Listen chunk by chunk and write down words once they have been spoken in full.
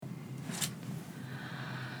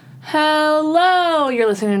Hello, you're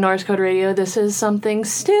listening to Norse Code Radio. This is Something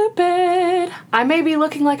Stupid. I may be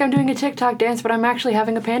looking like I'm doing a TikTok dance, but I'm actually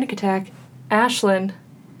having a panic attack. Ashlyn.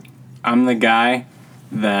 I'm the guy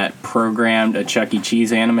that programmed a Chuck E.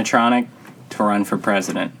 Cheese animatronic to run for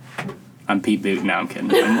president. I'm Pete Boot. No, I'm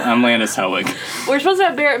kidding. I'm Landis Helwig. We're supposed to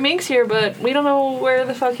have Barrett Minks here, but we don't know where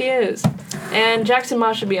the fuck he is. And Jackson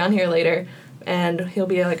Ma should be on here later, and he'll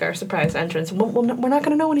be like our surprise entrance. We're not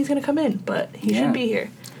going to know when he's going to come in, but he should be here.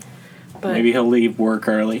 But maybe he'll leave work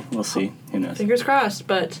early. We'll see. Who knows? Fingers crossed.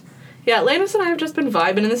 But yeah, Landis and I have just been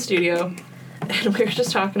vibing in the studio, and we were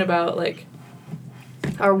just talking about like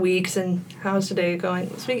our weeks and how's today going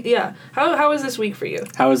this week. Yeah, how was this week for you?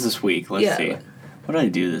 How was this week? Let's see. What did I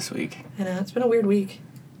do this week? I know, it's been a weird week.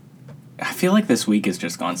 I feel like this week has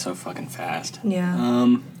just gone so fucking fast. Yeah.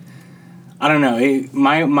 I don't know.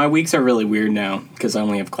 My weeks are really weird now because I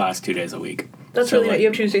only have class 2 days a week. That's so really you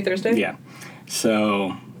have Tuesday, Thursday? Yeah.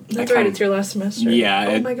 So that's right, it's your last semester. Yeah.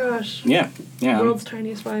 Oh my gosh. Yeah. World's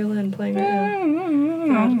tiniest violin playing right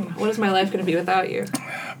now. God, what is my life going to be without you?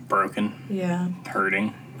 Broken. Yeah.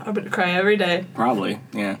 Hurting. I would cry every day. Probably,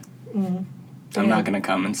 yeah. Mm. I'm not going to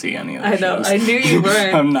come and see any of the shows. I know, I knew you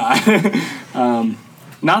weren't. I'm not.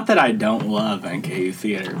 Not that I don't love NKU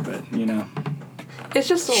theater, but, you know. It's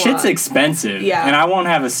just a lot. Shit's expensive. Yeah. And I won't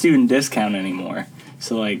have a student discount anymore.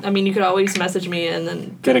 So, like... I mean, you could always message me and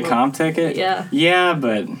then... Get a comp ticket? Yeah. Yeah,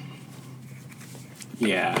 but...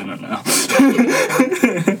 Yeah, I don't know.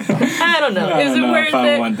 I don't know. Is it worth if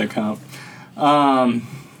I want the comp.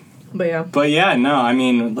 But yeah. But yeah, no, I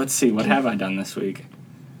mean, let's see. What have I done this week?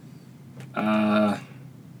 I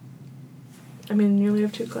mean, you only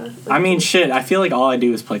have 2 classes. I mean, shit. I feel like all I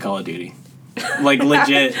do is play Call of Duty. Like,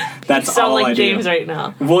 legit, that's you sound all like I do. James right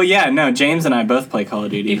now. Well, yeah, no, James and I both play Call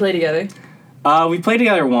of Duty. Do you play together? We played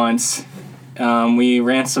together once. We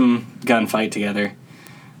ran some gunfight together.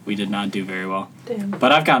 We did not do very well. Damn.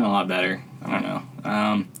 But I've gotten a lot better. I don't know.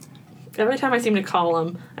 Every time I seem to call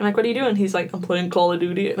him, I'm like, what are you doing? He's like, I'm playing Call of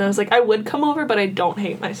Duty. And I was like, I would come over, but I don't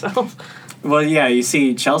hate myself. Well, yeah, you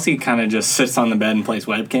see, Chelsea kind of just sits on the bed and plays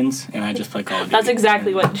Webkins, and I just play Call of Duty. That's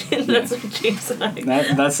exactly what James and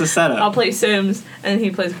I... That's the setup. I'll play Sims, and he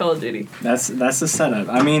plays Call of Duty. That's the setup.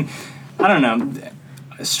 I mean, I don't know.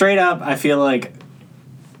 Straight up, I feel like...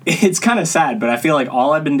 It's kind of sad, but I feel like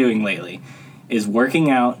all I've been doing lately is working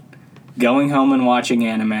out, going home and watching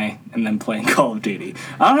anime, and then playing Call of Duty.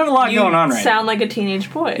 I don't have a lot going on right now. You sound like a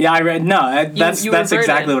teenage boy. Yeah, that's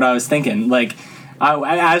exactly what I was thinking. Like,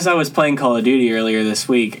 as I was playing Call of Duty earlier this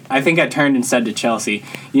week, I think I turned and said to Chelsea,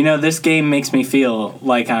 you know, this game makes me feel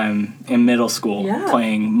like I'm in middle school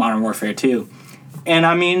playing Modern Warfare 2. And,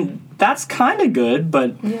 I mean, that's kind of good,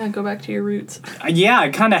 but... Yeah, go back to your roots. Yeah, I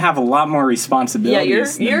kind of have a lot more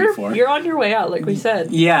responsibilities than before. You're on your way out, like we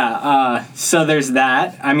said. Yeah, so there's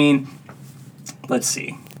that. I mean, let's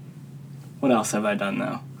see. What else have I done,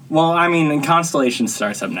 though? Well, I mean, Constellation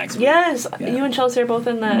starts up next week. Yes, yeah. You and Chelsea are both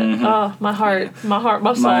in that. Mm-hmm. Oh, my heart,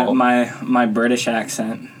 my soul. My British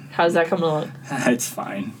accent. How's that coming along? It's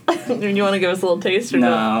fine. You want to give us a little taste or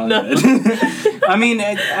no? I mean,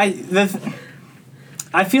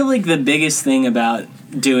 I feel like the biggest thing about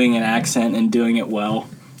doing an accent and doing it well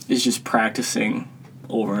is just practicing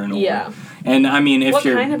over and over. Yeah. And I mean, if what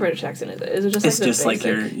you're... What kind of British accent is it? Is it just like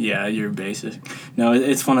the basic? Like your basic. No,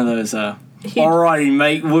 it's one of those, alrighty,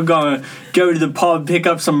 mate, we're gonna go to the pub, pick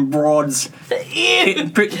up some broads,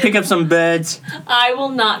 pick up some beds. I will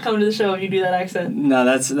not come to the show when you do that accent. No,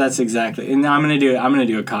 that's exactly. And I'm gonna do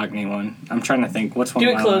a Cockney one. I'm trying to think. What's one? Do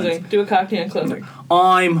a closing. Lines? Do a Cockney on closing.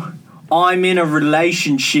 I'm in a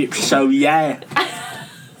relationship, so yeah.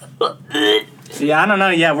 Yeah, I don't know.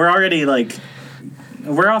 Yeah, we're already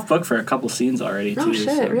we're off book for a couple scenes already too. Oh shit!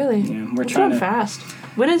 So, really? Yeah, we're trying fast.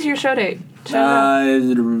 When is your show date?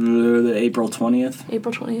 April 20th.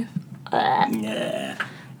 April 20th.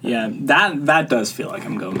 Yeah. That does feel like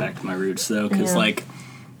I'm going back to my roots though, because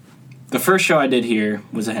the first show I did here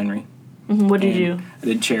was a Henry. Mm-hmm. What did you do? I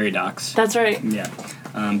did Cherry Docks. That's right. Yeah.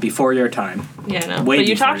 Before your time. Yeah, no. But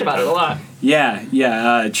you talked about it a lot.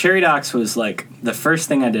 Yeah. Cherry Docks was the first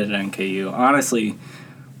thing I did at NKU. Honestly,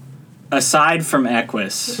 aside from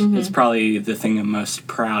Equus, it's probably the thing I'm most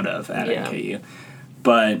proud of at NKU.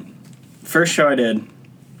 But first show I did,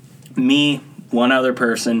 me, one other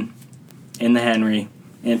person, in the Henry,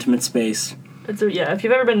 intimate space. If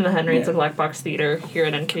you've ever been in the Henry, it's a black box theater here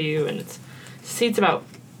at NKU, and it seats about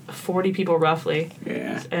 40 people roughly.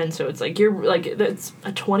 Yeah. And so it's it's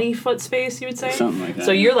a 20-foot space, you would say? Something like that.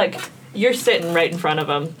 So you're sitting right in front of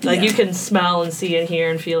them. You can smell and see and hear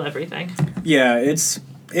and feel everything. Yeah, it's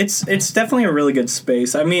definitely a really good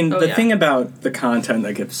space. I mean, the thing about the content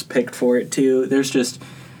that gets picked for it, too, there's just...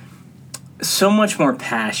 so much more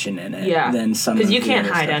passion in it than some of the because you can't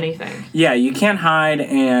hide stuff. Anything. Yeah, you can't hide,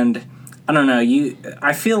 and I don't know,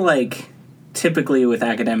 I feel like typically with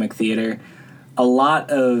academic theater, a lot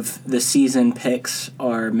of the season picks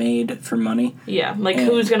are made for money. Yeah, like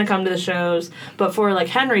who's going to come to the shows. But for, like,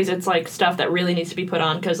 Henry's, it's, like, stuff that really needs to be put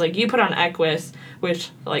on. Because, like, you put on Equus, which,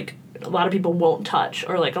 like, a lot of people won't touch.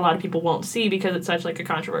 Or, like, a lot of people won't see because it's such, like, a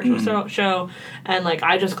controversial show. And, like,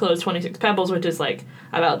 I just closed 26 Pebbles, which is, like,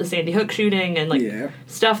 about the Sandy Hook shooting. And, like,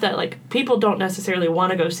 stuff that, like, people don't necessarily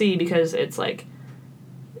want to go see because it's, like,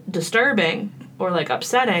 disturbing or, like,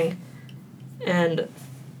 upsetting. And...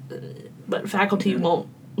 but faculty won't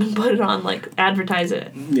put it on, like, advertise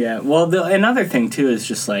it. Yeah, well, another thing, too, is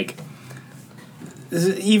just, like,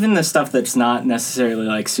 even the stuff that's not necessarily,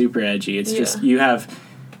 like, super edgy, it's just, you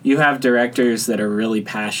have directors that are really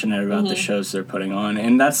passionate about the shows they're putting on,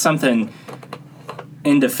 and that's something,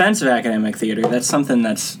 in defense of academic theater, that's something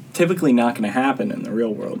that's typically not going to happen in the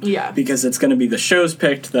real world. Yeah. Because it's going to be the shows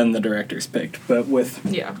picked, then the directors picked, but with...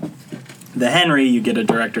 Yeah. The Henry, you get a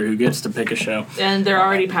director who gets to pick a show. And they're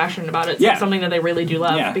already passionate about it. So it's something that they really do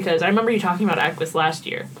love. Because I remember you talking about Equus last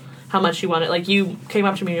year. How much you wanted. Like, you came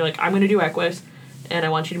up to me and you're like, I'm going to do Equus. And I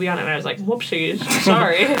want you to be on it. And I was like, whoopsies.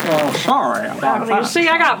 Sorry. Oh, sorry about that. You see,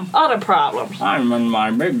 I got other problems. I'm in my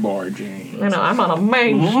big boy jeans. I know, I'm on a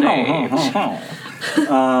main stage.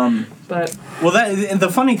 But... Well, the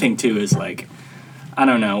funny thing, too, is, like... I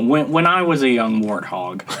don't know. When I was a young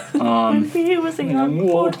warthog... when he was a young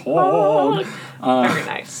warthog. Very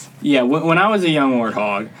nice. Yeah, when I was a young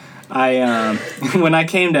warthog, I when I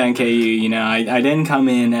came to NKU, you know, I didn't come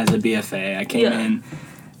in as a BFA. I came in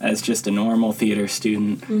as just a normal theater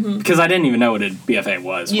student. Because I didn't even know what a BFA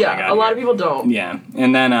was when I got a lot of people don't. Yeah.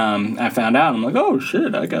 And then I found out, I'm like, oh,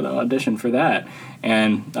 shit, I got to audition for that.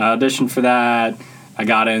 And I auditioned for that. I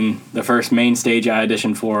got in the first main stage I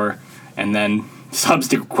auditioned for, and then...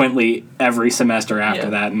 subsequently every semester after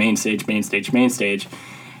that, main stage.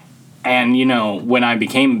 And, you know, when I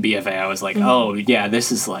became a BFA, I was like, oh, yeah,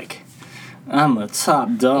 this is like, I'm a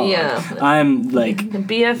top dog. Yeah. I'm like... The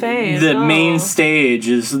BFA. The main stage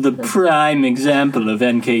is the prime example of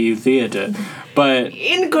NKU theater. But...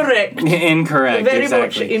 Incorrect. Very exactly.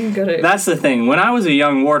 Much incorrect. That's the thing. When I was a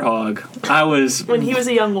young warthog, I was... When he was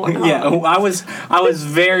a young warthog. Yeah, I was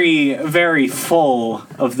very, very full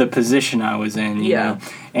of the position I was in, you know?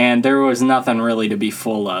 And there was nothing really to be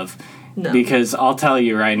full of. No. Because I'll tell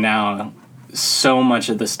you right now, so much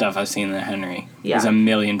of the stuff I've seen in the Henry is a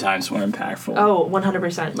million times more impactful. Oh,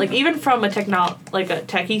 100%. Like, even from a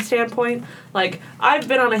techie standpoint, like, I've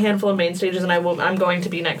been on a handful of main stages, and I'm going to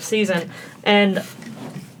be next season, and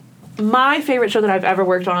my favorite show that I've ever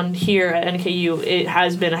worked on here at NKU, it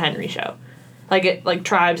has been a Henry show. Like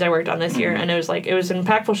Tribes I worked on this year, and it was an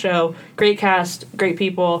impactful show, great cast, great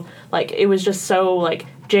people, like, it was just so, like,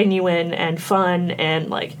 genuine and fun, and,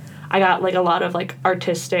 like, I got, like, a lot of, like,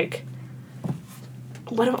 artistic...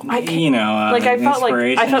 I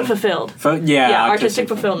felt fulfilled. Artistic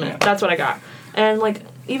fulfillment. Yeah. That's what I got. And, like,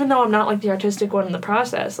 even though I'm not, like, the artistic one in the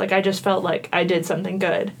process, like, I just felt like I did something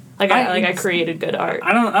good. I created good art.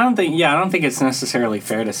 I don't think it's necessarily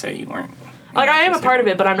fair to say you weren't. Like, I am a part of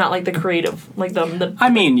it, but I'm not, like, the creative, like, the... I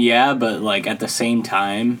mean, yeah, but, like, at the same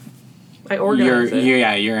time... I organize it.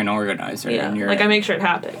 You're an organizer. Yeah, and I make sure it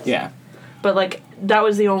happens. Yeah. But, like, that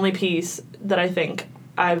was the only piece that I think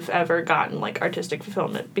I've ever gotten, like, artistic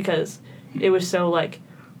fulfillment, because it was so, like,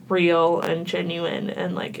 real and genuine,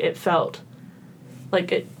 and, like, it felt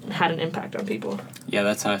like it had an impact on people. Yeah,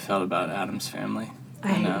 that's how I felt about Addams Family. I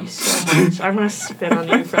hate you so much. I'm going to spit on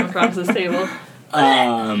you from across this table.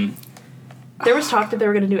 There was talk that they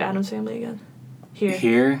were going to do Addams Family again.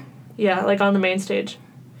 Here? Yeah, like, on the main stage.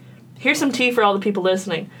 Here's some tea for all the people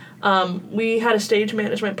listening. We had a stage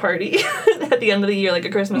management party at the end of the year, like a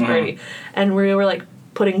Christmas party, and we were, like,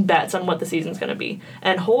 putting bets on what the season's going to be.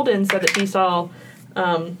 And Holden said that he saw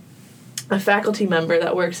a faculty member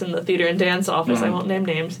that works in the theater and dance office, I won't name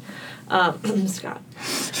names, Scott.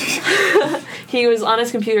 He was on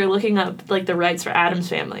his computer looking up, like, the rights for Addams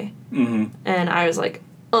Family. Mm-hmm. And I was like,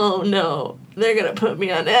 oh, no, they're going to put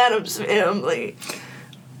me on Addams Family.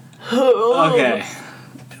 Okay.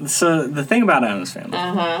 So, the thing about Addams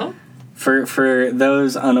Family. For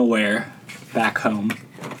those unaware back home.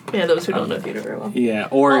 Yeah, those who don't know theater very well. Yeah,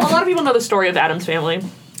 or... Well, a lot of people know the story of Addams Family.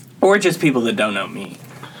 Or just people that don't know me.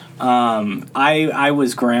 I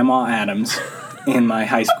was Grandma Addams in my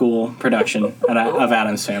high school production of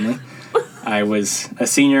Addams Family. I was a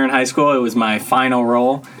senior in high school. It was my final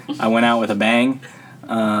role. I went out with a bang.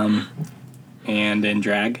 And in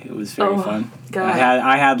drag. It was very fun. God.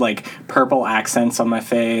 I had like purple accents on my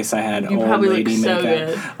face. I had old lady makeup.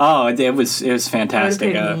 Good. Oh, it was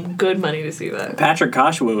fantastic. I would pay good money to see that. Patrick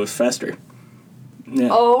Koshua was Fester. Yeah.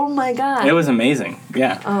 Oh my God. It was amazing.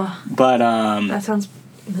 Yeah. Oh. But that sounds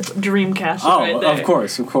Dreamcast. Right there. Of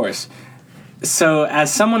course. So,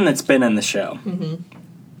 as someone that's been in the show,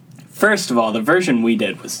 first of all, the version we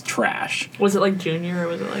did was trash. Was it like Junior, or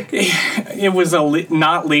was it like... It was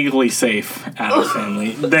not legally safe, Addams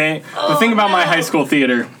Family. The thing about my high school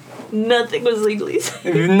theater... Nothing was legally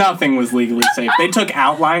safe. Nothing was legally safe. They took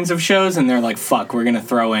outlines of shows, and they're like, fuck, we're going to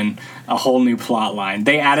throw in a whole new plot line.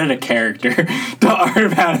 They added a character to Art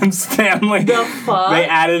of Addams Family. The fuck? They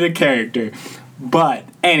added a character. But,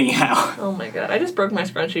 anyhow... Oh my God, I just broke my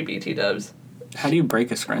scrunchy BT dubs. How do you break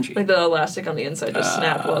a scrunchie? Like the elastic on the inside just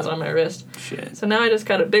snapped while it was on my wrist. Shit. So now I just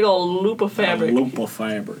got a big old loop of fabric. A loop of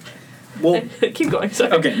fabric. Well, keep going,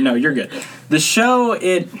 sorry. Okay, no, you're good. The show,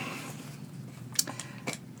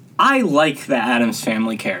 I like the Addams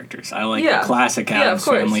Family characters. I like the classic Addams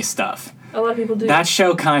Family stuff. A lot of people do. That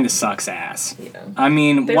show kind of sucks ass. Yeah. I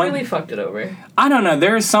mean... They really fucked it over. I don't know.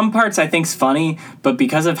 There are some parts I think's funny, but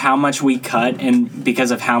because of how much we cut and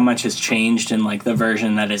because of how much has changed in, like, the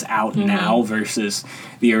version that is out now versus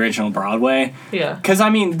the original Broadway... Yeah. Because, I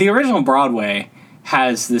mean, the original Broadway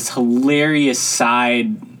has this hilarious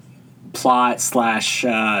side plot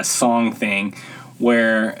 / song thing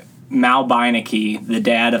where... Mal Beinecke, the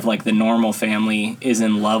dad of, like, the normal family, is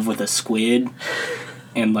in love with a squid,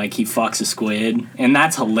 and, like, he fucks a squid, and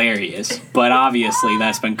that's hilarious, but obviously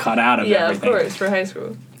that's been cut out of everything. Yeah, of course, for high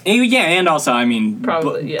school. Yeah, and also, I mean,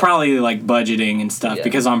 probably like, budgeting and stuff,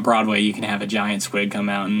 because on Broadway you can have a giant squid come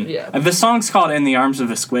out, and the song's called In the Arms of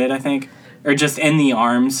a Squid, I think, or just In the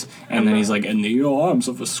Arms, and then he's like, In the Arms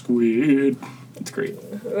of a Squid. It's great.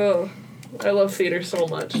 Oh, I love theater so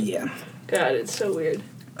much. Yeah. God, it's so weird.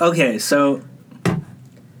 Okay, so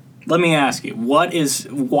let me ask you, why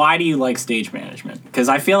do you like stage management? Because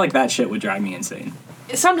I feel like that shit would drive me insane.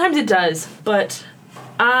 Sometimes it does, but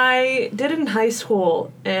I did it in high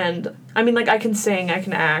school, and I mean, like, I can sing, I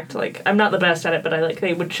can act, like, I'm not the best at it, but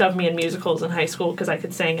they would shove me in musicals in high school because I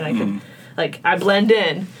could sing and I could, like, I blend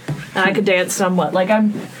in, and I could dance somewhat. Like, a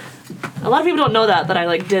lot of people don't know that I,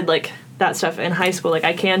 like, did, like, that stuff in high school. Like,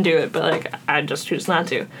 I can do it, but, like, I just choose not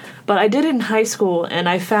to. But I did it in high school, and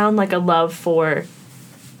I found, like, a love for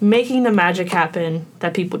making the magic happen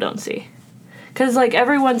that people don't see. Because, like,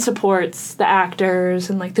 everyone supports the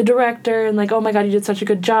actors and, like, the director and, like, oh my God, you did such a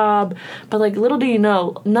good job. But, like, little do you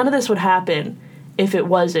know, none of this would happen if it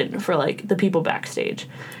wasn't for, like, the people backstage.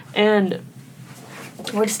 And,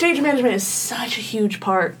 like, stage management is such a huge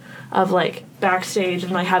part of, like, backstage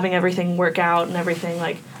and, like, having everything work out and everything,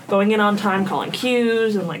 like, going in on time, calling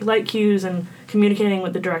cues and, like, light cues and communicating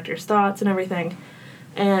with the director's thoughts and everything.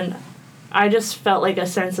 And I just felt, like, a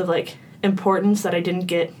sense of, like, importance that I didn't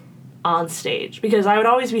get on stage. Because I would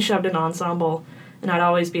always be shoved in ensemble, and I'd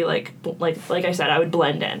always be, like I said, I would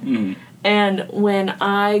blend in. Mm. And when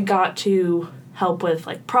I got to help with,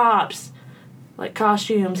 like, props, like,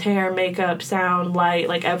 costumes, hair, makeup, sound, light,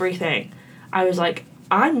 like, everything, I was like,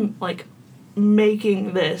 I'm, like,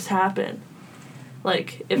 making this happen.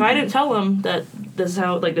 Like, if I didn't tell them that this is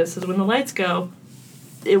how, like, this is when the lights go,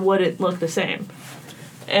 it wouldn't look the same.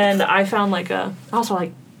 And I found, like, I also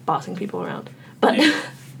like bossing people around. But,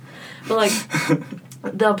 but, like,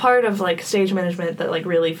 the part of, like, stage management that, like,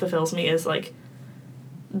 really fulfills me is, like,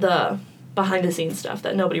 the behind-the-scenes stuff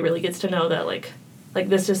that nobody really gets to know, that, like,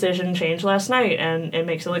 this decision changed last night, and it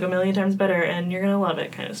makes it, like, a million times better, and you're gonna love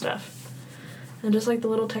it kind of stuff. And just, like, the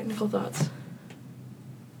little technical thoughts.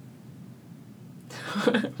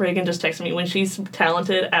 Reagan just texted me when she's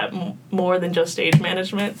talented at more than just stage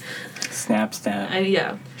management. Snap.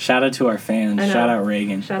 Yeah. Shout out to our fans. Shout out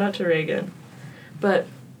Reagan. Shout out to Reagan. But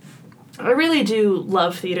I really do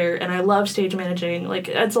love theater, and I love stage managing. Like,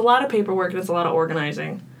 it's a lot of paperwork and it's a lot of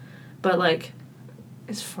organizing. But, like,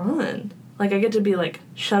 it's fun. Like, I get to be like,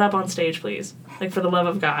 shut up on stage, please. Like, for the love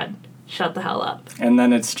of God, shut the hell up. And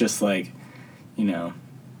then it's just like, you know...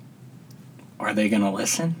 Are they going to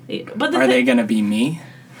listen? Yeah, but Are they going to be me?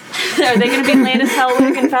 Are they going to be Landis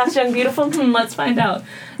Hellwig and Fast, Young, Beautiful? Let's find out.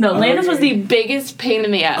 No, Landis was the biggest pain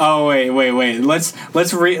in the ass. Oh, wait.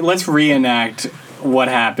 Let's reenact what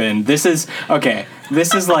happened. This is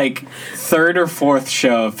like third or fourth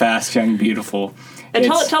show of Fast, Young, Beautiful. And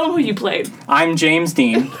tell them who you played. I'm James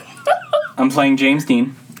Dean. I'm playing James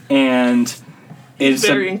Dean. And it's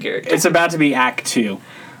very in character. It's about to be Act 2.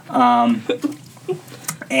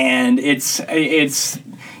 And it's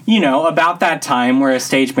about that time where a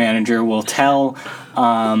stage manager will tell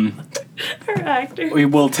we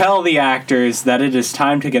will tell the actors that it is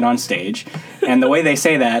time to get on stage, And the way they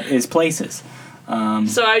say that is places.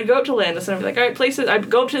 So I'd go up to Landis and I'd be like, all right, places. I'd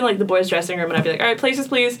go up to like the boys' dressing room and I'd be like, all right, places,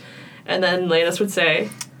 please. And then Landis would say,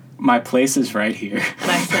 my place is right here.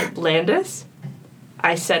 And I said, Landis?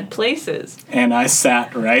 I said places. And I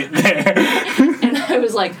sat right there. And I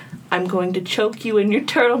was like, I'm going to choke you in your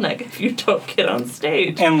turtleneck if you don't get on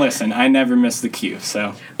stage. And listen, I never missed the cue,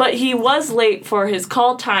 so. But he was late for his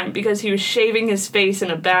call time because he was shaving his face in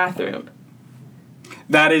a bathroom.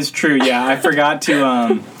 That is true, yeah. I forgot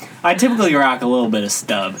to, I typically rock a little bit of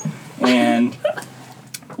stub. And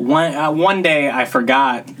one day I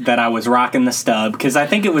forgot that I was rocking the stub because I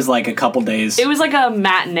think it was like a couple days. It was like a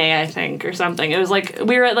matinee, I think, or something. It was like,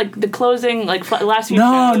 we were at like the closing, like last few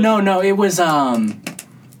shows. No.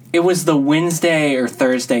 It was the Wednesday or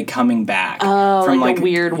Thursday coming back. Oh, from like a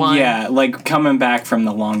weird one. Yeah, like coming back from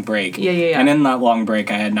the long break. Yeah. And in that long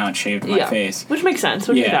break, I had not shaved my face. Which makes sense,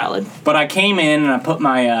 which is valid. But I came in and I put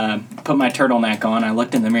my turtleneck on. I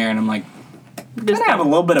looked in the mirror and I'm like, I have a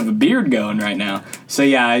little bit of a beard going right now. So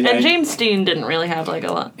yeah. And James Steen didn't really have like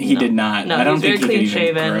a lot. He did not. No, I don't think he was very he clean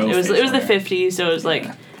shaven. It was the hair. 50s, so it was like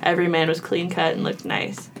every man was clean cut and looked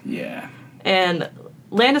nice. Yeah. And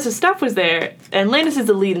Landis' stuff was there, and Landis is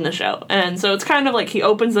the lead in the show. And so it's kind of like he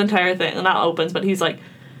opens the entire thing. Not opens, but he's like,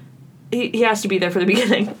 he has to be there for the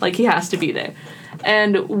beginning. Like, he has to be there.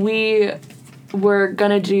 And we were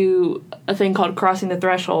gonna do a thing called Crossing the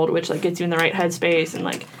Threshold, which, like, gets you in the right headspace and,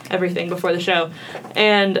 like, everything before the show.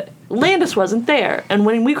 And Landis wasn't there. And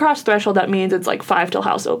when we cross threshold, that means it's, like, 5 till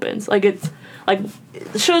house opens. Like, it's, like,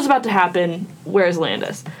 the show's about to happen, where's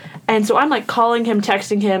Landis? And so I'm, like, calling him,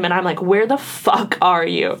 texting him, and I'm like, where the fuck are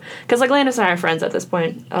you? Because, like, Landis and I are friends at this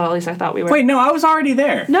point. Oh, at least I thought we were. Wait, no, I was already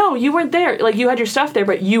there. No, you weren't there. Like, you had your stuff there,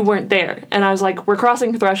 but you weren't there. And I was like, we're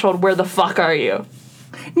crossing the threshold. Where the fuck are you?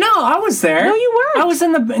 No, I was there. No, you weren't. I was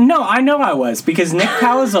in the... No, I know I was, because Nick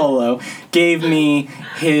Palazzolo gave me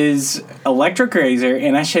his electric razor,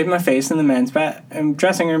 and I shaved my face in the men's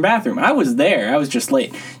dressing room bathroom. I was there. I was just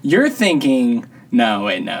late. You're thinking... No,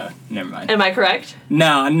 wait, no. Never mind. Am I correct?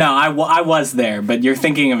 No, I was there, but you're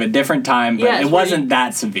thinking of a different time, but it wasn't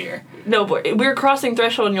that severe. No, but we were crossing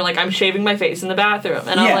threshold, and you're like, I'm shaving my face in the bathroom.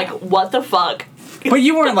 And I'm like, what the fuck? But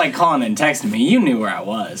you weren't, like, calling and texting me. You knew where I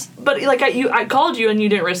was. But, like, I called you, and you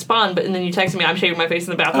didn't respond, and then you texted me, I'm shaving my face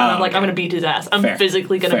in the bathroom, and I'm like, I'm gonna beat his ass. I'm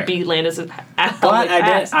physically gonna beat Landis' ass. But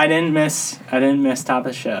I didn't miss top of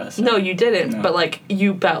the show. So. No, you didn't, but, like,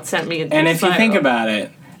 you about sent me into And if you think about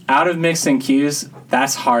it, out of Mixed and Q's,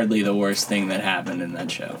 that's hardly the worst thing that happened in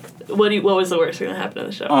that show. What was the worst thing that happened in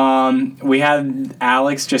the show? We had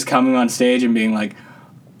Alex just coming on stage and being like,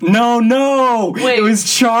 No! Wait. It was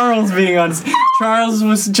Charles being on stage. Charles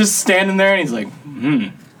was just standing there and he's like,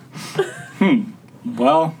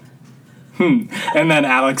 well, And then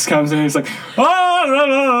Alex comes in and he's like,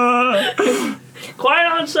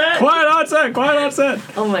 Quiet on set! Quiet on set!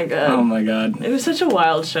 Oh my god. It was such a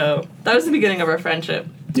wild show. That was the beginning of our friendship.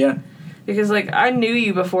 Yeah. Because, like, I knew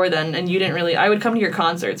you before then, and you didn't really... I would come to your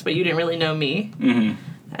concerts, but you didn't really know me. Mm-hmm.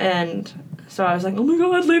 And so I was like, oh my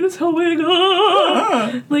god, Landis Hellwig!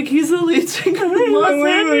 Ah! Like, he's the lead singer of Lost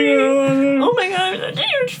Henry! Oh my god, I'm such a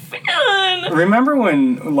huge fan! Remember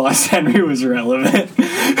when Lost Henry was relevant?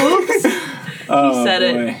 Oops. Oh, said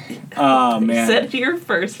boy. it. Oh, man. You said it your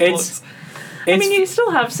first voice. I mean, you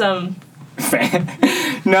still have some...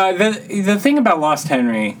 No, the thing about Lost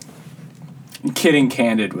Henry... Kidding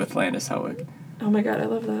Candid with Landis Hellwig. Oh my god, I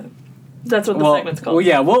love that. That's what the segment's called. Well,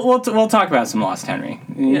 yeah, we'll talk about some Lost Henry.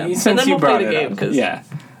 Yeah. Since and then you we'll brought play the it game, up. cause... Yeah.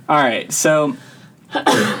 All right, so...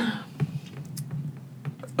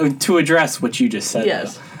 to address what you just said,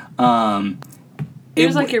 yes. though, it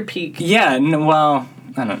was like your peak. Yeah, well,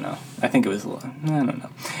 I don't know. I think it was a little... I don't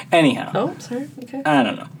know. Anyhow. Oh, sorry. Okay. I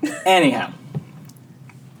don't know. Anyhow.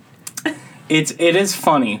 It is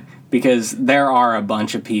funny because there are a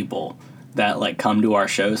bunch of people that, like, come to our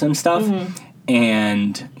shows and stuff,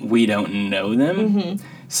 and we don't know them.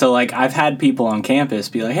 So, like, I've had people on campus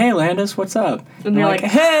be like, hey, Landis, what's up? And you're like,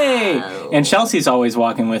 hey! And Chelsea's always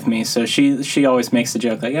walking with me, so she always makes the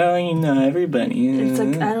joke, like, oh, you know everybody. It's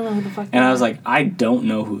like, I don't know who the fuck And I was like, I don't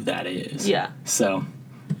know who that is. Yeah. So...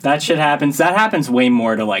 That shit happens. That happens way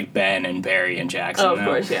more to, like, Ben and Barry and Jackson. Oh, of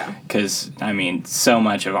course, yeah. Because, I mean, so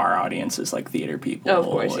much of our audience is, like, theater people. Oh, of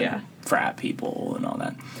course, yeah. Frat people and all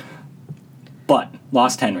that. But,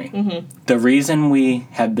 Lost Henry. The reason we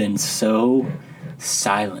have been so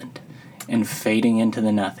silent and fading into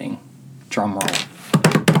the nothing, drum roll.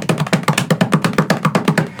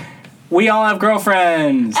 We all have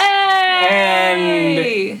girlfriends!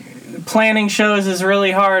 Hey! And... planning shows is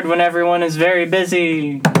really hard when everyone is very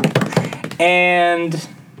busy.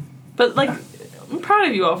 But like I'm proud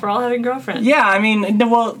of you all for all having girlfriends. Yeah, I mean,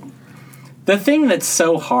 well, the thing that's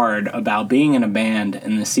so hard about being in a band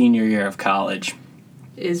in the senior year of college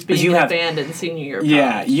is being in a band in senior year of college.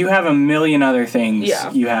 Yeah, you have a million other things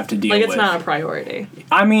you have to deal with. Like, it's not a priority.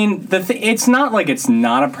 I mean, it's not like it's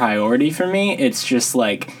not a priority for me. It's just,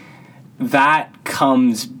 like, that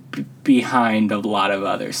comes behind a lot of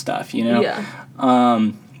other stuff, you know? Yeah.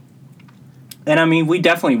 And, I mean, we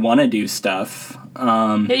definitely want to do stuff.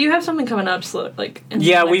 Yeah, you have something coming up, like, in the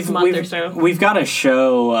next month or so. We've got a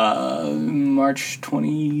show March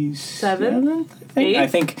 27th, I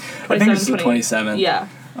think. I think it's the 27th. Yeah.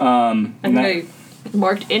 I think I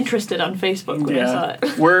marked interested on Facebook when I saw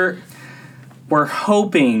it. We're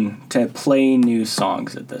hoping to play new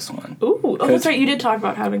songs at this one. Ooh, that's right. You did talk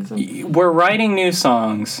about having some. We're writing new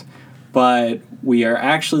songs, but we are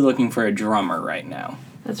actually looking for a drummer right now.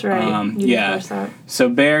 That's right. You did post that. So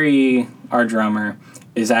Barry, our drummer,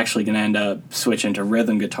 is actually going to end up switching to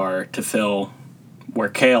rhythm guitar to fill where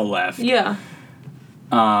Kale left. Yeah.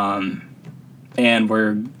 And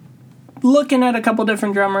we're looking at a couple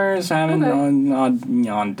different drummers, having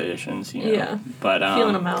auditions, you know. Yeah. But,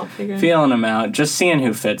 feeling them out. Feeling them out, just seeing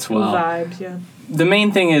who fits well. Vibes, yeah. The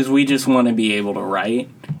main thing is we just want to be able to write,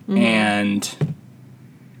 and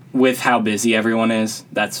with how busy everyone is,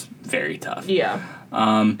 that's very tough. Yeah.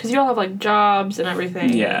 Because you all have, like, jobs and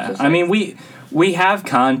everything. Yeah. I mean, we have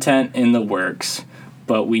content in the works,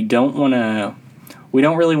 but we don't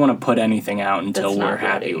really want to put anything out until we're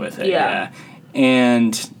happy with it. Yeah.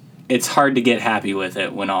 And it's hard to get happy with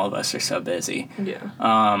it when all of us are so busy. Yeah.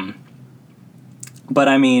 But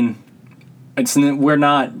I mean, we're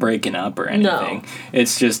not breaking up or anything. No.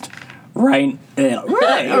 It's just right now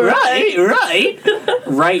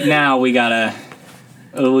we gotta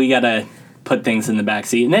put things in the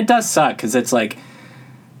backseat, and it does suck because it's like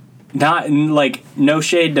not like no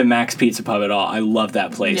shade to Max Pizza Pub at all. I love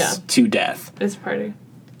that place to death. It's a party.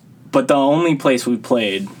 But the only place we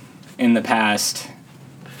played in the past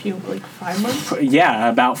few, like 5 months? Yeah,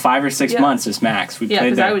 about 5 or 6 months is max. We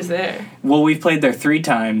played there. I was there. Well, we've played there 3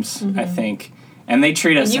 times, I think. And they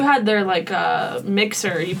treat us... And you had their, like,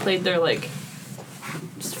 mixer. You played their, like,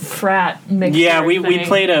 frat mixer. Yeah, we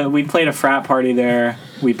played a frat party there.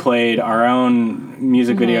 We played our own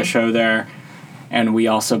music video show there. And we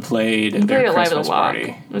also played their Christmas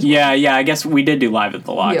party. Yeah, I guess we did do Live at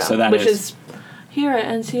the Lock, so that which is here at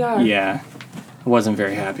NCR. Yeah. I wasn't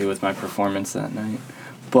very happy with my performance that night.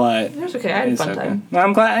 But it was okay. I had a fun time.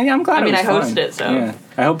 I'm glad. I mean, I hosted it, so yeah.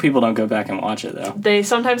 I hope people don't go back and watch it though.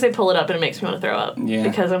 Sometimes they pull it up and it makes me want to throw up. Yeah.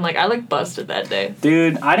 Because I'm like, I look busted that day.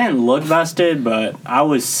 Dude, I didn't look busted, but I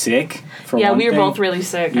was sick. We were both really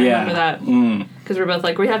sick. I remember that. Because we're both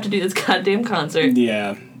like, we have to do this goddamn concert.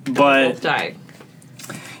 Yeah, but we're both dying.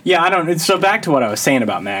 Yeah, I don't. So back to what I was saying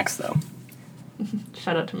about Max though.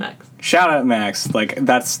 Shout out to Max. Shout out Max. Like,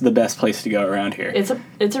 that's the best place to go around here. It's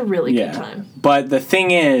a really good time. But the thing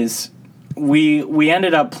is, we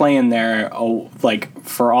ended up playing there like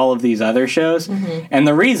for all of these other shows, and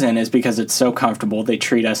the reason is because it's so comfortable. They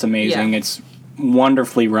treat us amazing. Yeah. It's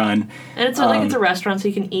wonderfully run, and it's like it's a restaurant, so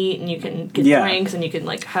you can eat and you can get drinks and you can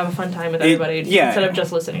like have a fun time with everybody instead of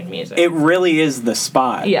just listening to music. It really is the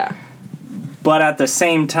spot. Yeah. But at the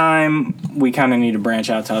same time, we kind of need to branch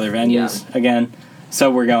out to other venues again. So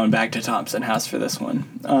we're going back to Thompson House for this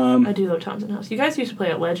one. I do love Thompson House. You guys used to play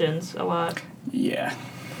at Legends a lot. Yeah.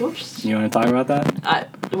 Whoops. You want to talk about that?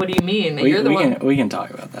 What do you mean? You're the one. We can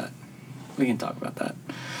talk about that.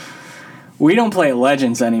 We don't play at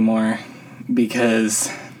Legends anymore because...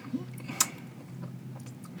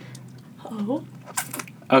 Oh.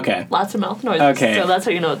 Okay. Lots of mouth noises. Okay. So that's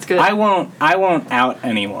how you know it's good. I won't out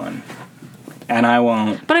anyone. And I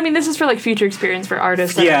won't. But I mean, this is for like future experience for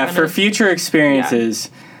artists. For future experiences,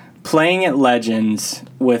 playing at Legends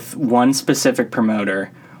with one specific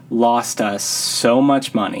promoter lost us so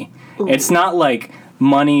much money. Ooh. It's not like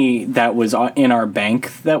money that was in our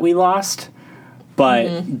bank that we lost,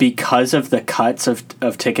 but because of the cuts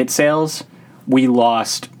of ticket sales, we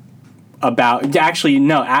lost at best we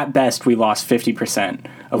lost 50%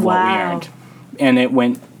 of what we earned. And it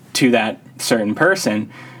went to that certain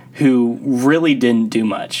person who really didn't do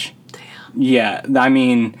much. Damn. Yeah, I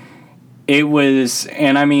mean, it was,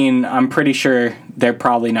 and I mean, I'm pretty sure they're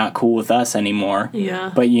probably not cool with us anymore.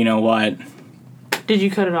 Yeah. But you know what? Did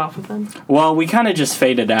you cut it off with them? Well, we kind of just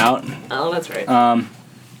faded out. Oh, that's right.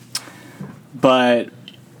 But,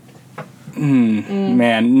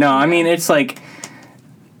 man, no, I mean, it's like,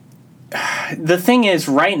 the thing is,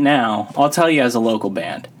 right now, I'll tell you as a local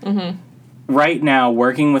band, right now,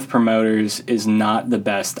 working with promoters is not the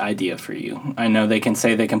best idea for you. I know they can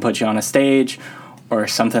say they can put you on a stage or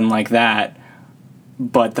something like that,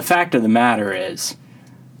 But the fact of the matter is,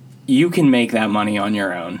 you can make that money on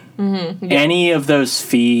your own. Mm-hmm. Yeah. Any of those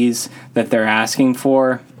fees that they're asking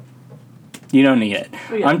for, you don't need it.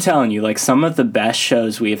 Yeah. I'm telling you, like, some of the best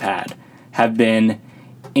shows we've had have been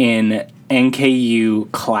in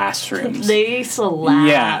NKU classrooms. They slap.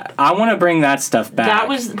 Yeah, I want to bring that stuff back. That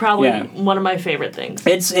was probably one of my favorite things.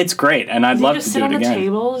 It's great, and I'd love to do it again. You just sit on the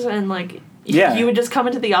tables and, like, you would just come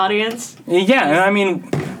into the audience. Yeah, and I mean,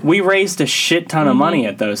 we raised a shit ton of money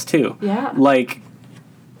at those, too. Yeah. Like,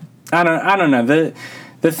 I don't know.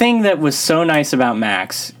 The thing that was so nice about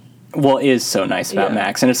Max, well, is so nice about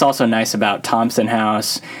Max, and it's also nice about Thompson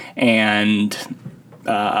House and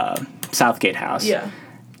Southgate House. Yeah.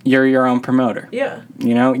 You're your own promoter. Yeah.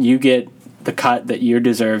 You know, you get the cut that you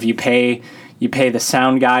deserve. You pay the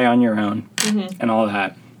sound guy on your own, and all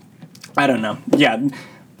that. I don't know. Yeah,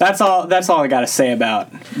 that's all I got to say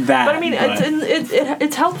about that. But I mean,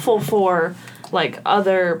 it's helpful for, like,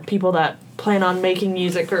 other people that plan on making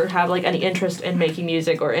music or have, like, any interest in making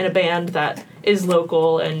music or in a band that is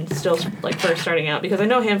local and still, like, first starting out, because I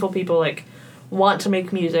know a handful of people, like, want to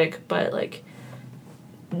make music but, like,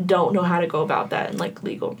 don't know how to go about that in, like,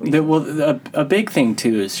 legal reasons. Well, a big thing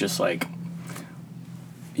too is just, like,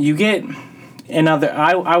 you get another.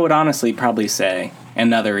 I would honestly probably say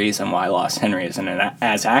another reason why Lost Henry isn't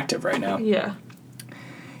as active right now. Yeah.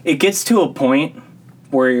 It gets to a point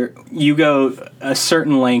where you go a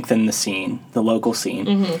certain length in the scene, the local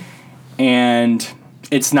scene, and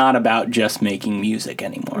it's not about just making music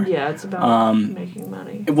anymore. Yeah, it's about making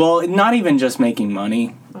money. Well, not even just making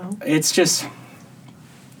money. Oh. It's just,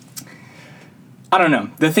 I don't know.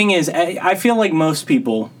 The thing is, I feel like most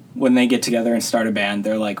people, when they get together and start a band,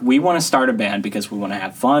 they're like, we want to start a band because we want to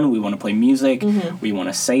have fun, we want to play music, we want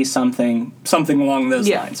to say something along those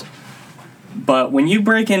lines. But when you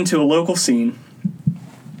break into a local scene,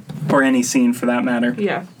 or any scene for that matter,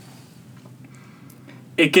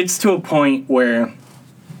 it gets to a point where,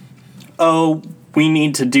 we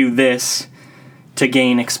need to do this to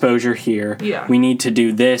gain exposure here. Yeah. We need to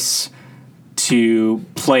do this to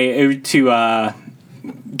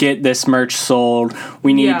get this merch sold.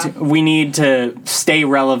 We need to stay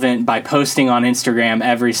relevant by posting on Instagram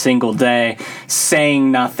every single day,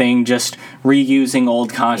 saying nothing, just reusing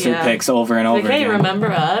old concert pics over and over again. Hey,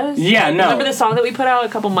 remember us? Yeah, no. Remember the song that we put out a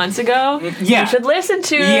couple months ago? Yeah. You should listen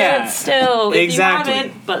to it still. If you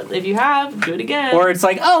haven't, but if you have, do it again. Or it's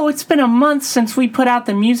like, it's been a month since we put out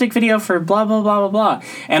the music video for blah, blah, blah, blah, blah.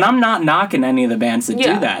 And I'm not knocking any of the bands that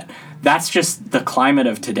do that. That's just the climate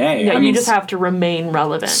of today. Yeah, you just have to remain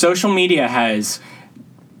relevant. Social media has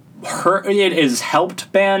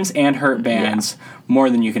helped bands and hurt bands more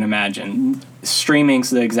than you can imagine. Streaming's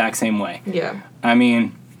the exact same way. Yeah. I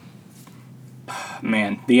mean,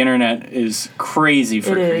 man, the internet is crazy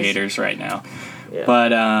for creators right now. Yeah.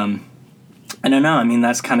 But I don't know. I mean,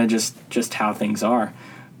 that's kind of just how things are.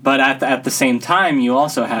 But at the same time, you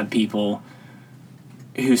also have people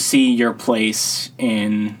who see your place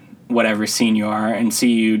in whatever scene you are and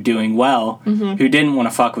see you doing well, who didn't want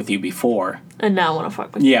to fuck with you before. And now want to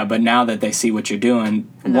fuck with you. Yeah, but now that they see what you're doing,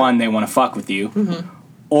 one, they want to fuck with you.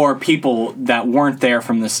 Or people that weren't there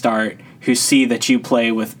from the start who see that you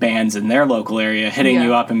play with bands in their local area, hitting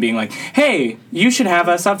you up and being like, hey, you should have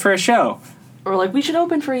us up for a show. Or like, we should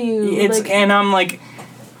open for you. And I'm like,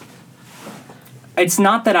 it's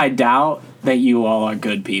not that I doubt that you all are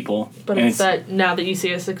good people. But it's that now that you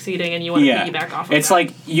see us succeeding and you want to piggyback off of it's that.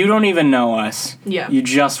 Like, you don't even know us. Yeah. You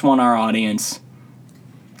just want our audience.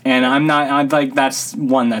 And I'm like, that's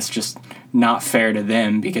one that's just not fair to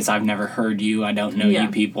them because I've never heard you, I don't know you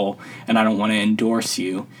people, and I don't want to endorse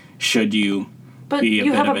you should you be a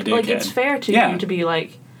bit of a dickhead. Like, it's fair to you to be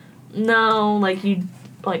like, no, like, you,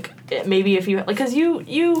 like, maybe if you, like, because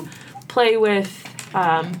you play with,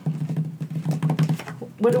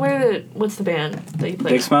 what's the band that you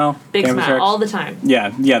play Big with? Smile? Big Smile, all the time. Yeah,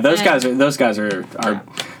 those guys are our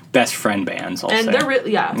best friend bands, I'll say. And they're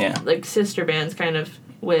really, like sister bands kind of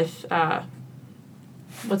with,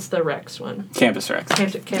 what's the Rex one? Campus Rex.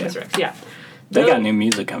 Campus Rex, yeah. They got new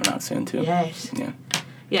music coming out soon, too. Yes. Yeah.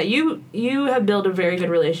 Yeah, you have built a very good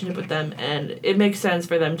relationship with them, and it makes sense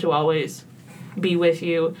for them to always be with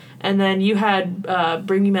you. And then you had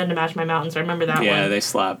Bring You Men to Match My Mountains. I remember that one. Yeah, they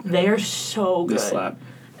slap. They are so good. They slap.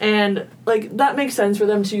 And, like, that makes sense for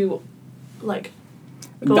them to, like,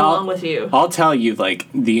 go along with you. I'll tell you, like,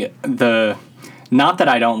 the not that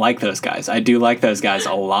I don't like those guys. I do like those guys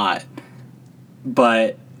a lot.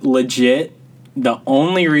 But legit, the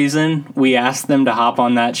only reason we asked them to hop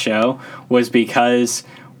on that show was because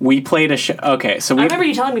We played a show. Okay, so I remember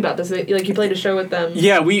you telling me about this. Like, you played a show with them.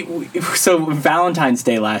 Yeah, so Valentine's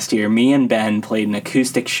Day last year, me and Ben played an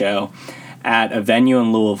acoustic show at a venue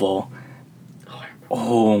in Louisville.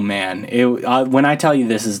 Oh, man. When I tell you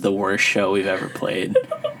this is the worst show we've ever played,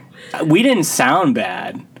 we didn't sound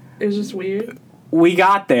bad. It was just weird. We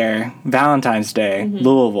got there, Valentine's Day,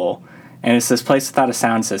 Louisville, and it's this place without a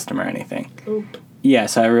sound system or anything. Oop. Yeah,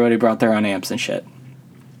 so everybody brought their own amps and shit.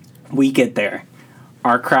 We get there.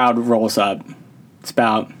 Our crowd rolls up. It's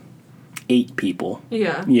about 8 people.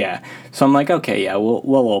 Yeah. Yeah. So I'm like, okay, yeah,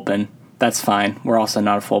 we'll open. That's fine. We're also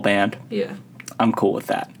not a full band. Yeah. I'm cool with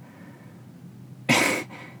that.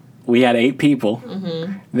 We had 8 people.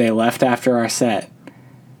 Mm-hmm. They left after our set.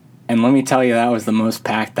 And let me tell you, that was the most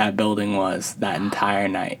packed that building was that entire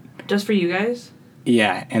night. Just for you guys?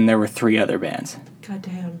 Yeah, and there were 3 other bands. God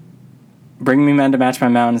damn. Bring Me Men to Match My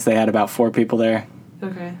Mountains, they had about 4 people there.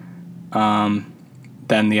 Okay.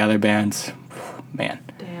 Then the other bands, man.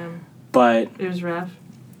 Damn. But it was rough.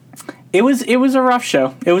 It was a rough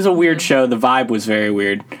show. It was a weird show. The vibe was very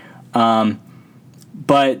weird.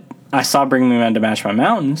 But I saw Bring Me Men to Match My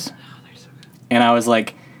Mountains. Oh, they're so good. And I was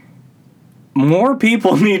like, more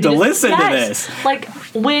people need to listen to this. Like,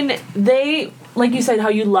 when they, like you said, how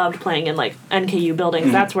you loved playing in, like, NKU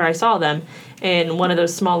buildings, that's where I saw them. In one of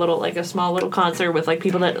those small little concert with, like,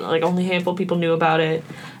 people that, like, only a handful of people knew about it.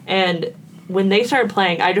 And when they started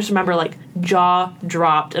playing, I just remember, like, jaw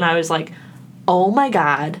dropped, and I was like, oh my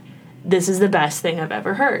god, this is the best thing I've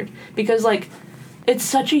ever heard. Because, like, it's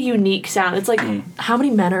such a unique sound. It's like, how many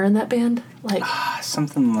men are in that band? Like,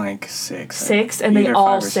 something like 6. 6, and they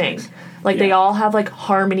all sing. 6. Like, they all have, like,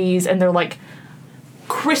 harmonies, and they're, like,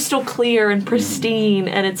 crystal clear and pristine,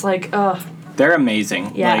 and it's like, ugh. They're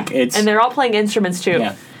amazing. Yeah. Like, and they're all playing instruments, too.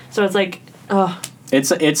 Yeah. So it's like, ugh.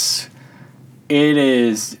 It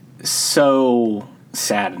is so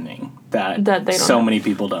saddening that they so many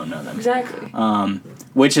people don't know them. Exactly.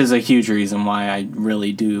 Which is a huge reason why I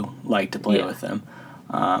really do like to play with them.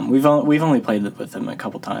 We've only played with them a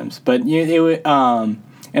couple times, but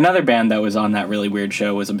another band that was on that really weird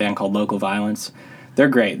show was a band called Local Violence. They're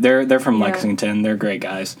great. They're from Lexington. They're great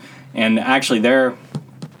guys, and actually they're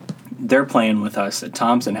playing with us at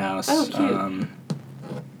Thompson House. Oh, cute.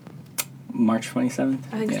 March 27th?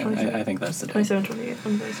 I think it's 27th. I think that's the day. 27, 28,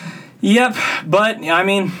 27. Yep, but, I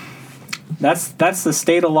mean, that's the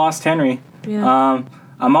state of Lost Henry. Yeah.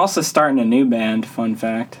 I'm also starting a new band, fun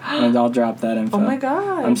fact. And I'll drop that info. Oh my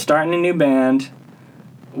god. I'm starting a new band.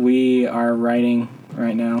 We are writing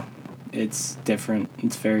right now. It's different.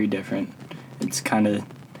 It's very different. It's kind of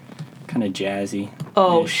jazzy.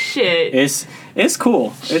 Oh shit. It's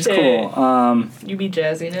cool. It's cool. You be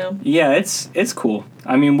jazzy now? Yeah, it's cool.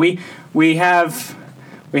 I mean, we have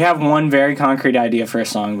one very concrete idea for a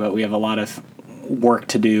song, but we have a lot of work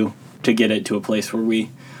to do to get it to a place where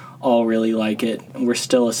we all really like it. We're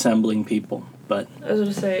still assembling people, but I was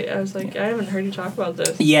gonna say, I haven't heard you talk about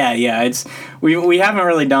this. Yeah, it's we haven't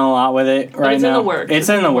really done a lot with it right it's now. In the works. It's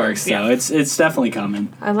in the works, though. It's definitely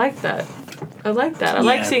coming. I like that. I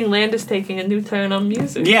like seeing Landis taking a new turn on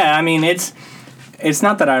music. Yeah, I mean it's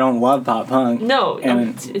not that I don't love pop punk. No,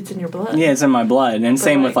 it's in your blood. Yeah, it's in my blood, and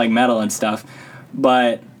same with like metal and stuff.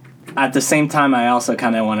 But at the same time, I also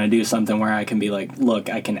kind of want to do something where I can be like,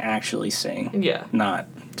 look, I can actually sing. Yeah. Not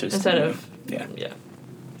just instead of yeah.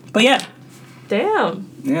 But yeah. Damn.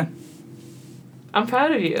 Yeah. I'm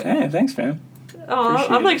proud of you. Hey, thanks, man. Oh,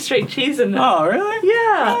 I'm like straight cheesing now. Oh, really?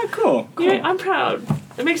 Yeah. Oh, cool. Yeah, I'm proud.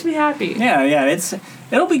 It makes me happy. Yeah,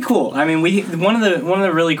 it'll be cool. I mean, one of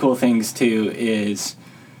the really cool things too is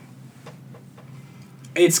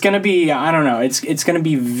it's gonna be, I don't know, it's gonna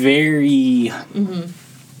be very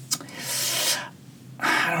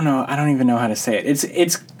I don't even know how to say it.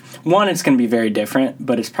 It's gonna be very different,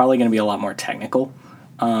 but it's probably gonna be a lot more technical.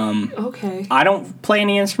 Okay. I don't play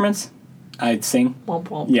any instruments. I sing. Womp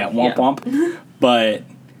womp. Yeah, womp womp. But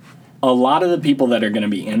a lot of the people that are gonna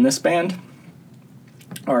be in this band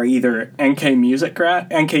are either NKU music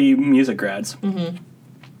grads,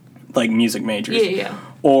 like music majors,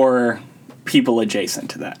 or people adjacent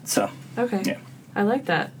to that. So okay, yeah, I like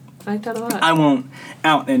that. I like that a lot. I won't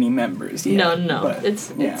out any members yet. No, but,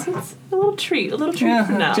 it's a little treat, yeah,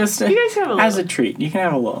 for now. Just you guys have a little. As a treat, you can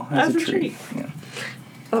have a little as a treat. Yeah.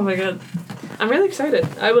 Oh my god, I'm really excited.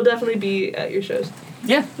 I will definitely be at your shows.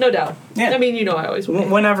 Yeah, no doubt. Yeah, I mean, I always will.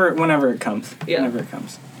 Whenever it comes. Yeah, whenever it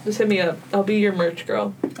comes. Just hit me up. I'll be your merch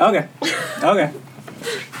girl. Okay.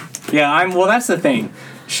 Yeah, well, that's the thing.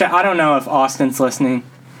 I don't know if Austin's listening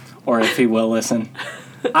or if he will listen.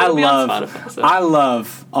 I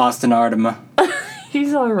love Austin Artima.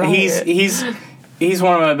 He's all right. He's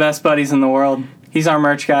one of my best buddies in the world. He's our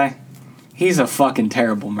merch guy. He's a fucking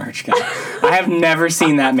terrible merch guy. I have never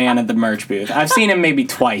seen that man at the merch booth. I've seen him maybe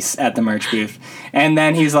twice at the merch booth. And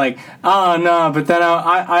then he's like, oh, no, but then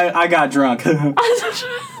I got drunk.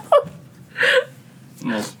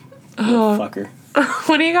 Little fucker.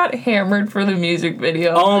 When he got hammered for the music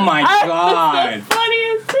video. Oh, my God. That's the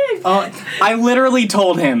funniest thing. I literally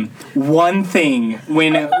told him one thing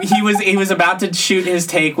when he was about to shoot his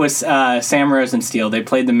take with Sam Rosensteel. They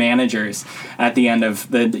played the managers at the end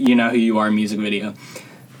of the You Know Who You Are music video.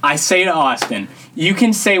 I say to Austin, you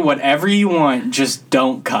can say whatever you want, just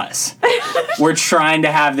don't cuss. We're trying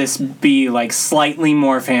to have this be like slightly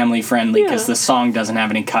more family friendly because the song doesn't have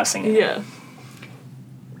any cussing in it. Yeah.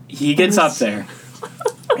 He gets up there,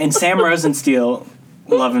 and Sam Rosensteel,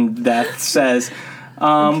 love him to death, says,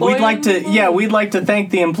 we'd like to thank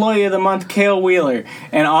the Employee of the Month, Cale Wheeler.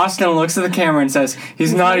 And Austin looks at the camera and says,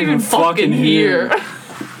 he's not even fucking here.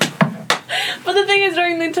 But the thing is,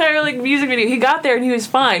 during the entire music video, he got there and he was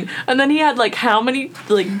fine. And then he had how many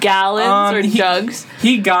gallons or jugs?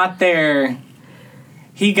 He got there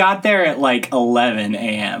at 11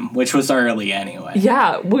 a.m., which was early anyway.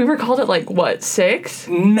 Yeah, we were called at 6?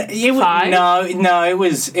 5? No, it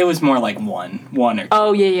was more like 1 or 2.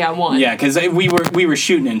 Oh yeah, 1. Yeah, because we were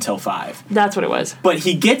shooting until 5. That's what it was. But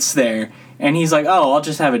he gets there and he's like, "Oh, I'll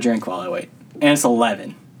just have a drink while I wait," and it's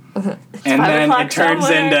 11. And then it turns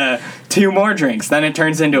into 2 more drinks. Then it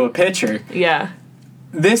turns into a pitcher. Yeah.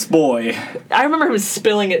 This boy. I remember him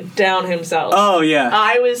spilling it down himself. Oh, yeah.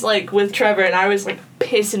 I was, with Trevor, and I was,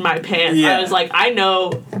 pissing my pants. Yeah. I was like, I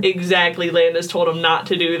know exactly Landis told him not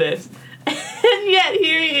to do this. And yet,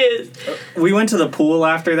 here he is. We went to the pool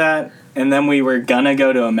after that, and then we were gonna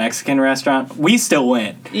go to a Mexican restaurant. We still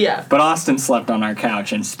went. Yeah. But Austin slept on our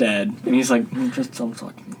couch instead. And he's like, just don't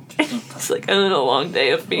talk. It's a long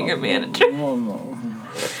day of being a manager.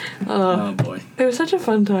 Oh, boy. It was such a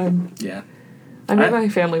fun time. Yeah. I made my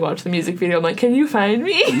family watch the music video. I'm like, can you find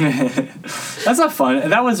me?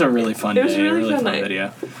 That was a really fun day. It was a really fun night.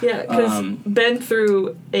 Video. Yeah, because Ben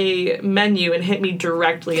threw a menu and hit me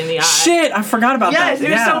directly in the eye. Shit, I forgot about that. Yes,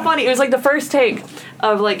 it was so funny. It was the first take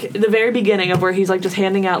of the very beginning of where he's just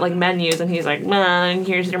handing out menus and he's like,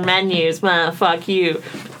 here's your menus, fuck you.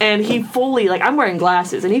 And he fully, I'm wearing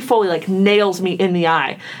glasses and he fully nails me in the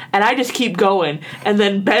eye. And I just keep going. And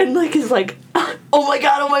then Ben is like, oh my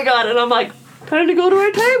god. And I'm like, time to go to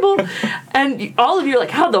our table. And all of you are like,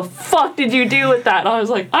 how the fuck did you deal with that? And I was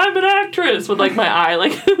like, I'm an actress with my eye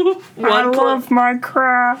I love my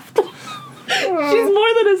craft. She's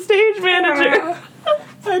more than a stage manager.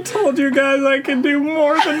 I told you guys I can do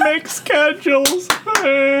more than make schedules.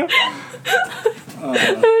 It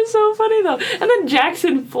was so funny though. And then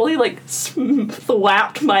Jackson fully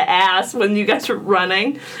thwapped my ass when you guys were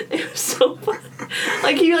running. It was so funny.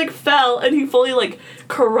 He fell and he fully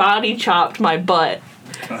karate chopped my butt.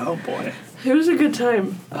 Oh boy. It was a good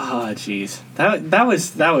time. Oh jeez. That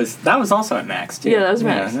was also at Max too. Yeah, that was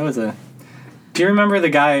Max. Yeah, that was a. Do you remember the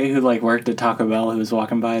guy who worked at Taco Bell who was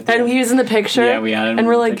walking by? And he was in the picture. Yeah, we had him. And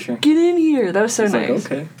we're in the picture. Get in here. That was so He's nice.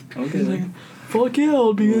 Okay. He's like, fuck yeah,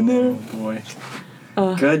 I'll be in there. Oh boy.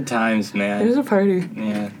 Good times, man. It was a party.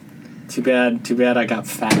 Yeah. Too bad I got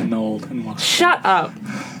fat and old and walked. Shut up.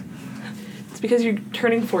 It's because you're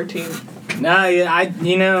turning 14. No,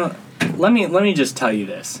 let me just tell you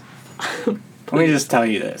this. Let me just tell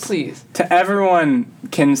you this. Please. To everyone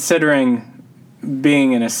considering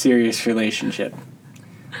being in a serious relationship,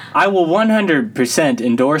 I will 100%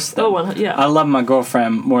 endorse them. Oh, yeah. I love my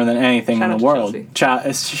girlfriend more than anything in the world. Shout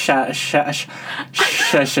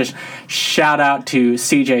out to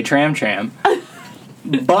CJ Tram Tram.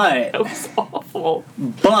 But That was awful.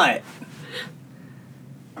 But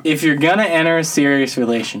if you're gonna enter a serious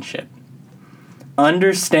relationship,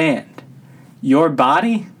 understand your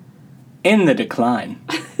body in the decline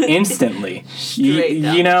instantly.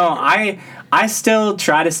 I still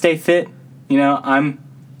try to stay fit.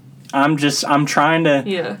 I'm trying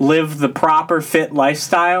to live the proper fit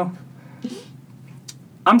lifestyle.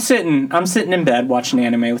 I'm sitting in bed watching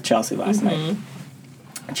anime with Chelsea last night.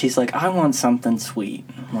 And she's like, I want something sweet.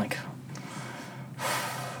 I'm like,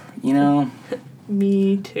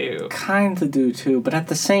 Me too. Kind of do too, but at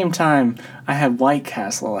the same time, I had White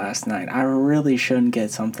Castle last night. I really shouldn't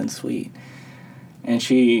get something sweet. And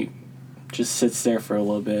she just sits there for a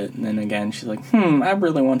little bit, and then again, she's like, I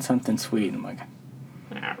really want something sweet. I'm like,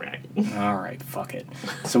 all right, fuck it.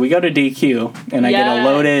 So we go to DQ, and I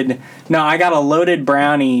got a loaded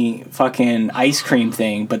brownie fucking ice cream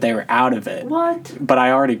thing, but they were out of it. What? But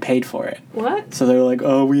I already paid for it. What? So they were like,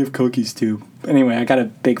 oh, we have cookies too. Anyway, I got a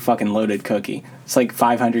big fucking loaded cookie. It's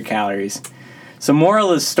 500 calories. So moral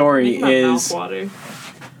of the story is mouth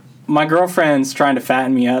my girlfriend's trying to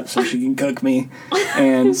fatten me up so she can cook me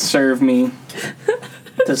and serve me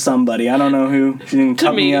to somebody. I don't know who. She didn't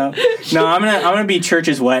cut me up. No, I'm gonna be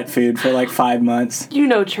Church's wet food for like 5 months. You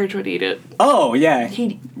know Church would eat it. Oh yeah.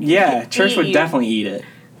 He'd Church would definitely eat it.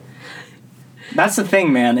 That's the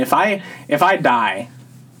thing, man. If I die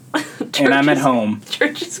and I'm at home,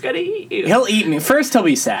 Church is gonna eat you. He'll eat me. First he'll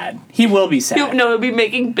be sad. He will be sad. He'll be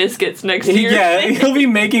making biscuits next to your face. He'll be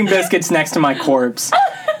making biscuits next to my corpse.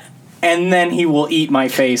 And then he will eat my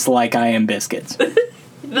face like I am biscuits.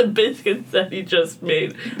 The biscuits that he just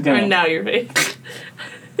made are now your face.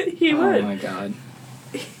 He would. Oh my god.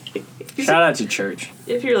 Shout out to Church.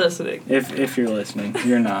 If you're listening. If you're listening.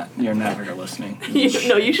 You're not. You're never listening. You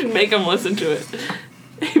should make him listen to it.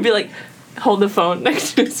 He'd be like, hold the phone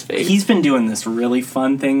next to his face. He's been doing this really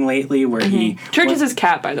fun thing lately where he... Church is his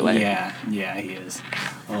cat, by the way. Yeah, he is.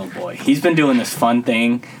 Oh boy. He's been doing this fun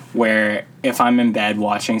thing where if I'm in bed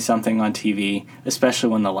watching something on TV, especially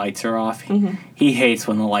when the lights are off, he hates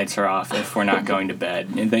when the lights are off if we're not going to bed.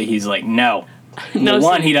 And he's like, no.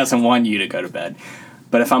 He doesn't want you to go to bed.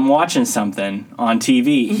 But if I'm watching something on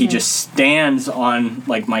TV, he just stands on,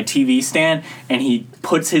 like, my TV stand, and he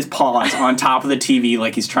puts his paws on top of the TV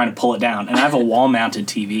like he's trying to pull it down. And I have a wall-mounted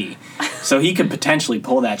TV, so he could potentially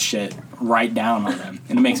pull that shit right down on him.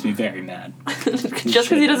 And it makes me very mad. Just because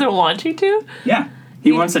he doesn't want you to? Yeah.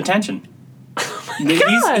 He wants attention. Oh my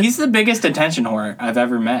God. He's the biggest attention whore I've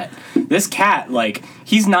ever met. This cat, like,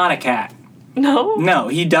 he's not a cat. No? No,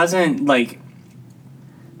 he doesn't, like...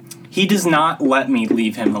 He does not let me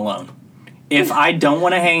leave him alone. If I don't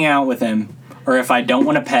want to hang out with him, or if I don't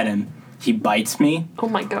want to pet him, he bites me. Oh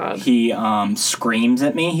my God. He screams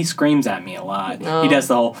at me. He screams at me a lot. Oh. He does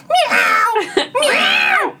the whole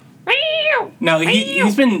meow, meow. No,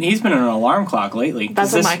 he's been an alarm clock lately.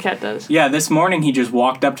 That's what my cat does. Yeah, this morning he just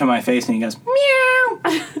walked up to my face and he goes meow,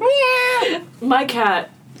 meow. My cat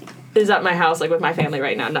is at my house, like, with my family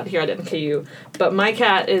right now, not here at NKU. But my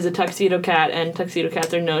cat is a tuxedo cat, and tuxedo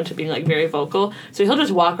cats are known to being, like, very vocal. So he'll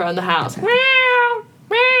just walk around the house, meow,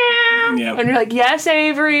 meow. Yep. And you're like, yes,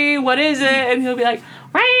 Avery, what is it? And he'll be like,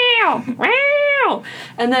 meow, meow.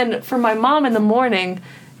 And then for my mom in the morning,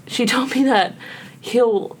 she told me that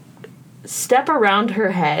he'll step around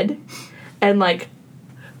her head and, like,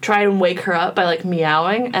 try and wake her up by, like,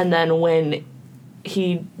 meowing. And then when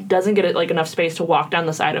he doesn't get like enough space to walk down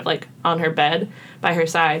the side of, like, on her bed by her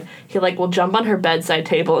side, he, like, will jump on her bedside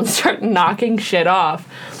table and start knocking shit off.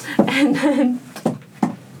 And then,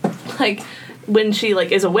 like, when she,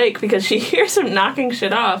 like, is awake because she hears him knocking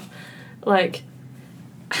shit off, like,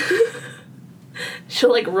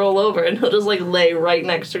 she'll, like, roll over and he'll just, like, lay right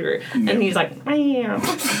next to her. And he's like, meow.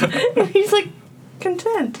 And he's, like,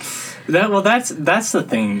 content. That's the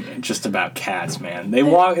thing just about cats, man. They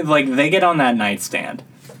walk, like, they get on that nightstand.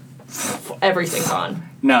 Everything's on.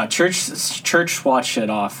 No, Church swats shit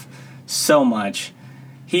off so much.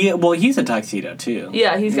 He's a tuxedo too.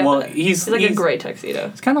 Yeah, he's he's like a gray tuxedo.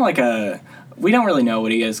 It's kind of like we don't really know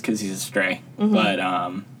what he is because he's a stray. But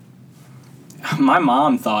my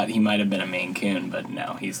mom thought he might have been a Maine Coon, but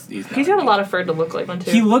no, he's not. He's got a lot of fur to look like one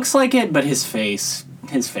too. He looks like it, but his face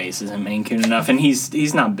isn't Maine Coon enough, and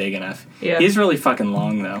he's not big enough. Yeah. He's really fucking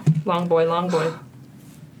long though. Long boy.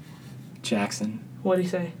 Jackson. What'd he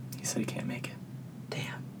say? He said he can't make it.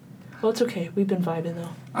 Damn. Well, it's okay. We've been vibing though.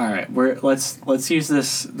 All right, let's use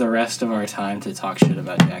the rest of our time to talk shit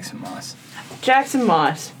about Jackson Moss. Jackson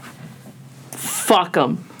Moss. Fuck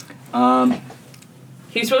him.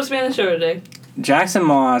 He's supposed to be on the show today. Jackson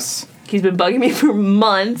Moss. He's been bugging me for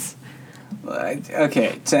months.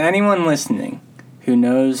 Okay, to anyone listening who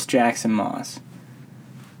knows Jackson Moss,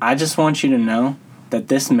 I just want you to know that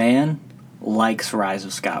this man likes Rise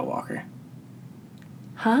of Skywalker.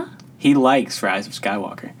 Huh? He likes Rise of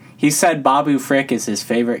Skywalker. He said Babu Frick is his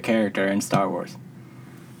favorite character in Star Wars.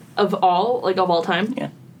 Of all time? Yeah.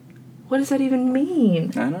 What does that even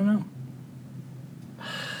mean? I don't know.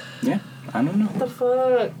 Yeah, I don't know. What the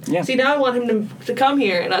fuck? Yeah. See, now I want him to come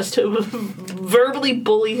here and us to verbally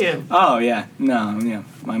bully him. Oh, yeah. No, yeah.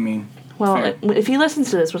 I mean, well, fair. If he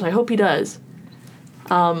listens to this, which I hope he does,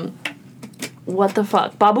 what the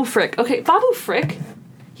fuck? Babu Frick. Okay, Babu Frick?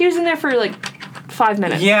 He was in there for, like, 5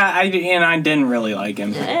 minutes. Yeah, I didn't really like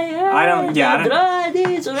him. I don't.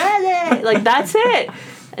 Like, that's it.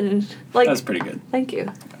 And, like, that's pretty good. Thank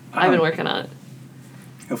you. I've been working on it.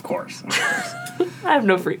 Of course. I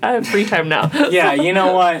have free time now. Yeah, you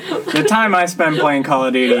know what? The time I spend playing Call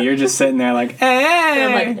of Duty, you're just sitting there like, hey.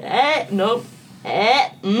 And I'm like, nope.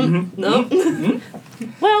 Nope.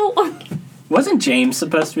 Well, Wasn't James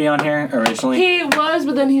supposed to be on here originally? He was,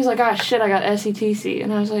 but then he's like, ah, shit, I got SETC.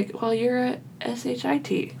 And I was like, well, you're a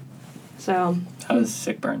SHIT. So. That was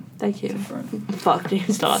sick burn. Thank you. Sick burn. Fuck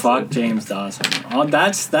James Dawson. Fuck James Dawson. Oh,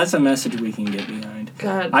 that's a message we can get behind.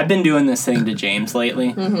 God. I've been doing this thing to James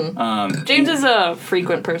lately. Mm-hmm. James is a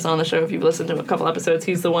frequent person on the show. If you've listened to a couple episodes,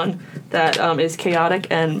 he's the one that is chaotic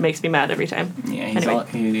and makes me mad every time. Yeah,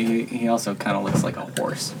 he also kind of looks like a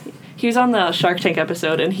horse. He was on the Shark Tank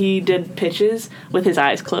episode, and he did pitches with his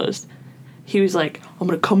eyes closed. He was like, I'm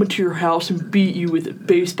going to come into your house and beat you with a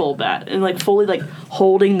baseball bat. And, like, fully, like,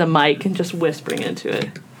 holding the mic and just whispering into it.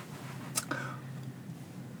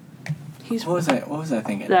 What was I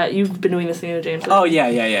thinking? That you've been doing this thing to James. Oh,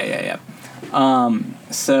 yeah.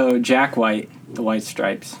 So, Jack White, the White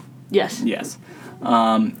Stripes. Yes. Yes.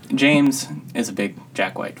 James is a big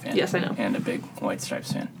Jack White fan. Yes, I know. And a big White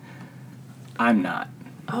Stripes fan. I'm not.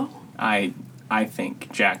 Oh. I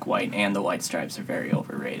think Jack White and the White Stripes are very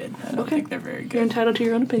overrated. I don't think they're very good. You're entitled to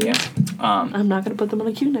your own opinion. Yeah. I'm not going to put them on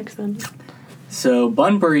the queue next then. So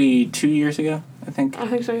Bunbury 2 years ago, I think. I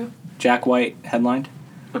think so, yeah. Jack White headlined.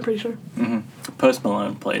 I'm pretty sure. Mm-hmm. Post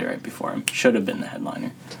Malone played right before him. Should have been the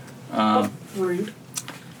headliner. Rude.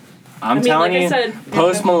 I'm telling you,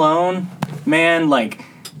 Post Malone, man, like,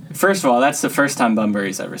 first of all, that's the first time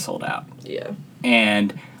Bunbury's ever sold out. Yeah.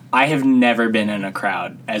 And I have never been in a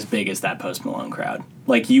crowd as big as that Post Malone crowd.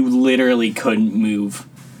 Like, you literally couldn't move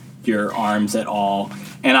your arms at all.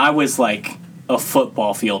 And I was, like, a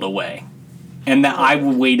football field away. And that I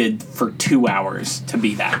waited for 2 hours to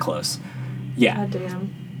be that close. Yeah. God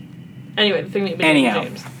damn. Anyway, the thing that made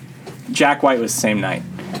James. Jack White was the same night.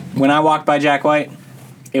 When I walked by Jack White,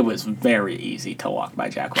 it was very easy to walk by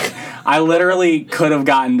Jack White. I literally could have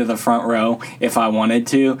gotten to the front row if I wanted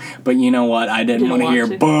to, but you know what? I didn't want to hear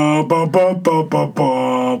ba ba ba ba ba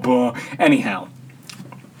ba ba. Anyhow.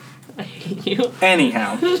 I hate you.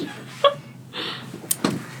 Anyhow.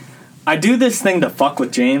 I do this thing to fuck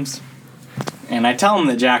with James, and I tell him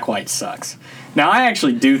that Jack White sucks. Now, I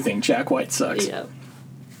actually do think Jack White sucks. Yeah.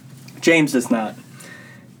 James does not.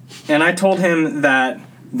 And I told him that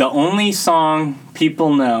the only song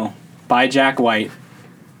people know by Jack White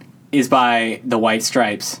is by the White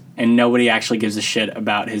Stripes, and nobody actually gives a shit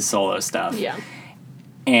about his solo stuff. Yeah.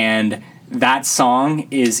 And that song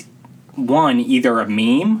is, one, either a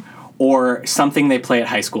meme or something they play at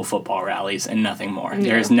high school football rallies and nothing more. Yeah.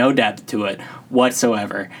 There is no depth to it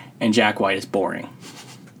whatsoever, and Jack White is boring.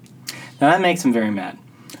 Now, that makes him very mad.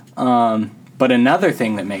 But another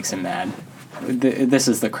thing that makes him mad, this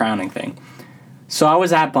is the crowning thing. So I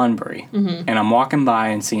was at Bunbury, and I'm walking by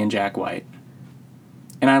and seeing Jack White,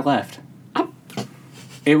 and I left.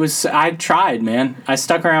 I tried, man. I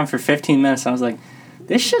stuck around for 15 minutes, and I was like,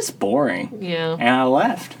 this shit's boring. Yeah. And I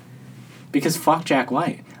left. Because fuck Jack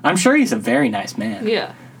White. I'm sure he's a very nice man.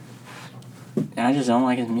 Yeah. And I just don't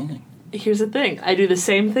like his music. Here's the thing. I do the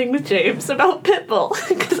same thing with James about Pitbull.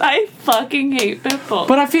 Because I fucking hate Pitbull.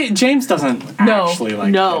 But I feel James doesn't actually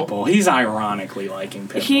like No. Pitbull. He's ironically liking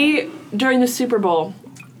Pitbull. During the Super Bowl,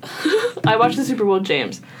 I watched the Super Bowl with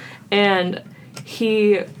James, and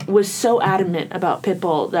he was so adamant about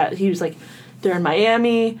Pitbull that he was like, they're in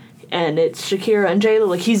Miami, and it's Shakira and J-Lo.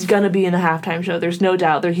 Like, he's gonna be in the halftime show. There's no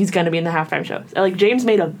doubt that he's gonna be in the halftime show. Like, James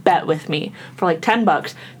made a bet with me for like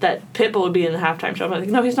 $10 that Pitbull would be in the halftime show. I'm like,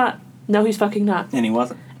 no, he's not. No, he's fucking not. And he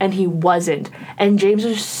wasn't. And he wasn't. And James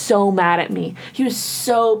was so mad at me. He was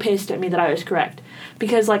so pissed at me that I was correct.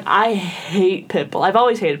 Because, like, I hate Pitbull. I've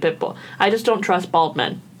always hated Pitbull. I just don't trust bald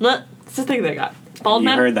men. That's the thing they got. Bald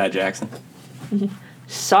men. You heard that, Jackson.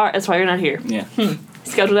 Sorry, that's why you're not here. Yeah.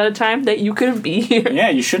 Scheduled at a time that you couldn't be here. Yeah,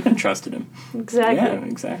 you shouldn't have trusted him. Exactly. Yeah,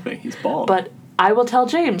 exactly. He's bald. But I will tell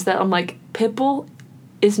James that I'm like, Pitbull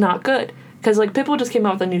is not good. Because, like, Pitbull just came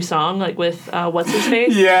out with a new song, like, with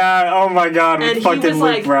What's-His-Face. Yeah, oh my god, with fucking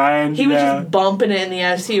Luke Bryan. He was just bumping it in the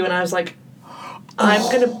SU, and I was like, I'm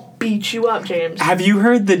gonna beat you up, James. Have you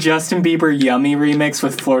heard the Justin Bieber Yummy remix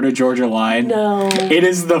with Florida Georgia Line? No. It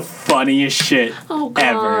is the funniest shit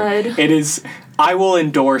ever. It is, I will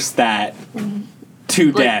endorse that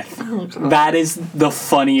to death. Oh, that is the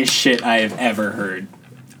funniest shit I have ever heard.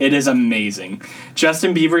 It is amazing.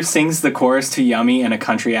 Justin Bieber sings the chorus to Yummy in a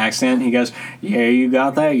country accent. He goes, yeah, you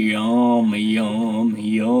got that yum, yum,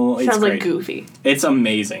 yum. It's Sounds great. like Goofy. It's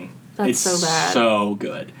amazing. That's so bad. It's so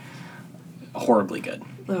good. Horribly good.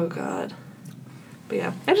 Oh, God. But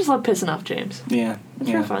yeah, I just love pissing off James. Yeah. It's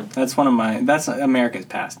real fun. That's that's America's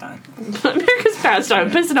pastime. America's pastime,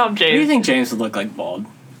 pissing off James. Do you think James would look like bald?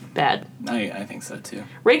 Bad. I think so, too.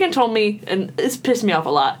 Reagan told me, and this pissed me off a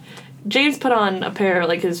lot, James put on a pair,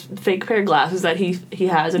 like, his fake pair of glasses that he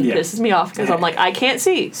has, and it pisses me off because I'm like, I can't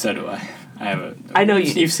see. So do I. I know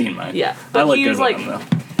you've seen mine. Yeah, but I look he was good like, with them,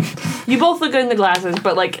 though. You both look good in the glasses,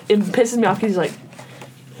 but like it pisses me off because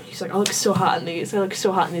he's like, I look so hot in these. I look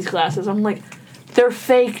so hot in these glasses. I'm like, they're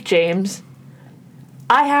fake, James.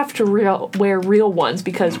 I have to wear real ones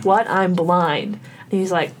because what? I'm blind. And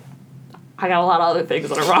he's like, I got a lot of other things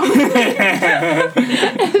that are wrong with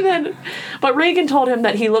me. But Reagan told him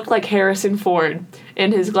that he looked like Harrison Ford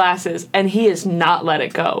in his glasses, and he has not let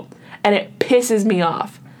it go. And it pisses me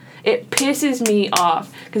off. It pisses me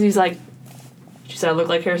off because he's like, she said I look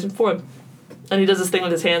like Harrison Ford. And he does this thing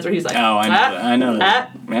with his hands where he's like, oh, I know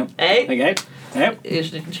that. Yep. Hey. Okay. Yep.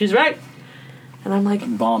 She's right. And I'm like,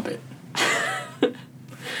 bump it.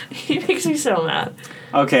 He makes me so mad.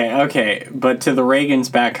 Okay. But to the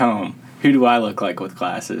Reagans back home, who do I look like with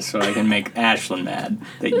glasses so I can make Ashlyn mad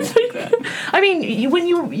that you think that? I mean, when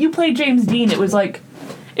you played James Dean, it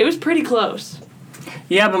was pretty close.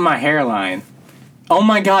 Yeah, but my hairline. Oh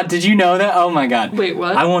my God, did you know that? Oh my God. Wait,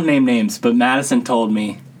 what? I won't name names, but Madison told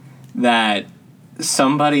me that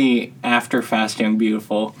somebody after Fast Young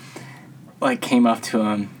Beautiful like came up to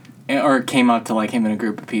him like him in a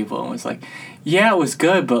group of people and was like, yeah, it was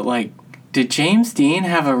good, but like, did James Dean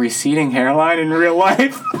have a receding hairline in real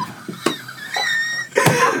life?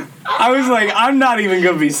 I was like, I'm not even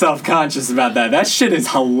going to be self-conscious about that. That shit is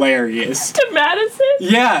hilarious. To Madison?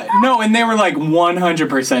 Yeah, no, and they were like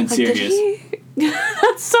 100% serious.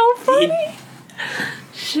 That's so funny.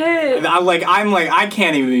 Shit. I'm like, I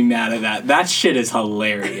can't even be mad at that. That shit is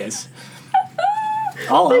hilarious.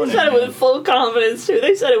 They said it with full confidence, too.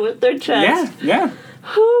 They said it with their chest. Yeah.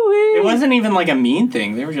 Hoo-wee. It wasn't even like a mean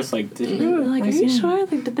thing. They were just like, are you sure?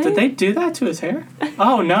 Like, did they do that to his hair?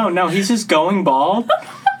 Oh, no, he's just going bald?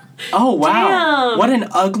 Oh, wow. Damn. What an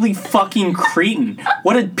ugly fucking cretin.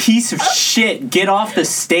 What a piece of shit. Get off the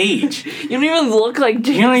stage. You don't even look like James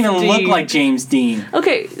Dean. You don't even look like James Dean.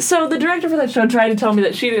 Okay, so the director for that show tried to tell me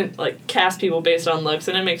that she didn't, like, cast people based on looks,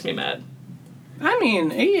 and it makes me mad. I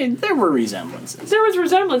mean, there were resemblances. There was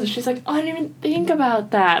resemblances. She's like, oh, I didn't even think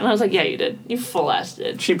about that. And I was like, yeah, you did. You full-ass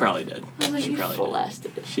did. She probably did. I was like, you full-ass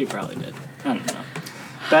did. She probably did. I don't know.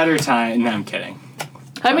 Better time. No, I'm kidding.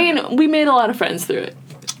 I mean, we made a lot of friends through it.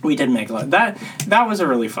 We did make a lot. That was a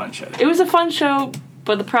really fun show. It was a fun show,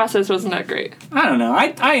 but the process wasn't that great. I don't know.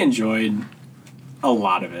 I enjoyed a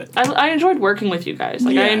lot of it. I enjoyed working with you guys.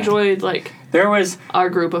 Like, yeah. I enjoyed, like, there was our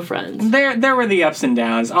group of friends. There were the ups and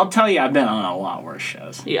downs. I'll tell you, I've been on a lot worse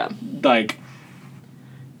shows. Yeah. Like,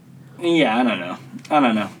 yeah, I don't know. I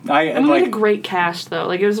mean, we had a great cast, though.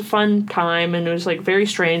 Like, it was a fun time, and it was, like, very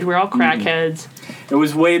strange. We were all crackheads. It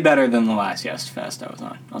was way better than the last Yes Fest I was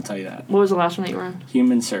on. I'll tell you that. What was the last one that you were on?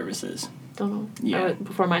 Human Services. Don't know. Yeah.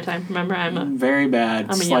 Before my time. Remember, very bad.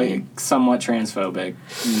 I'm a youngin'. Somewhat transphobic.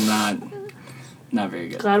 Not very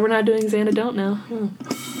good. Glad we're not doing Xanadu now.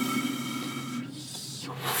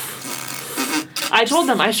 I told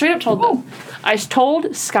them. I straight up told them. I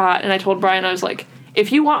told Scott and I told Brian. I was like,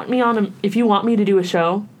 if you want me to do a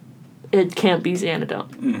show, it can't be Xanadu.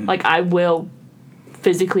 Mm-hmm. Like, I will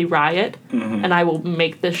physically riot, and I will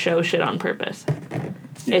make this show shit on purpose.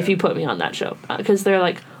 Yeah. If you put me on that show, because they're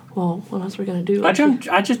like, well, what else are we gonna do? I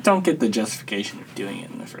just don't get the justification of doing it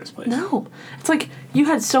in the first place. No, it's like you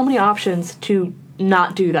had so many options to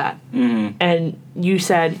not do that, and you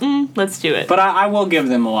said, let's do it. But I will give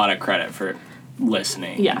them a lot of credit for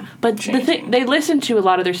listening. Yeah, but the thing, they listened to a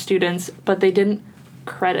lot of their students, but they didn't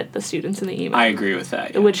credit the students in the email. I agree with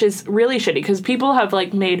that, yeah. Which is really shitty because people have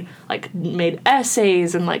made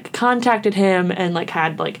essays and contacted him and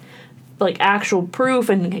had actual proof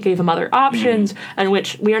and gave him other options, and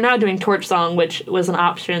which we are now doing Torch Song, which was an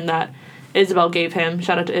option that Isabel gave him.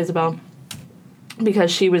 Shout out to Isabel, because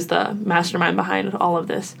she was the mastermind behind all of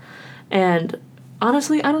this. And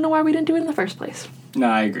honestly, I don't know why we didn't do it in the first place. No,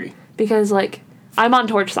 I agree. Because I'm on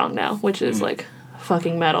Torch Song now, which is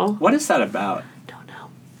fucking metal. What is that about?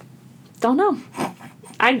 Don't know.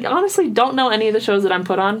 I honestly don't know any of the shows that I'm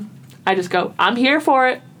put on. I just go, I'm here for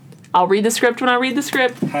it. I'll read the script when I read the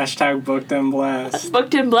script. # booked and blessed.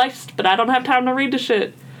 Booked and blessed, but I don't have time to read the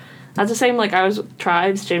shit. That's the same, I was with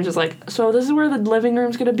Tribes. James was like, so this is where the living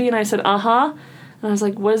room's going to be? And I said, uh-huh. And I was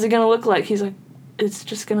like, what is it going to look like? He's like, it's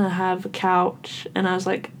just going to have a couch. And I was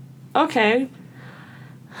like, okay.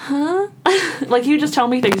 Huh? You just tell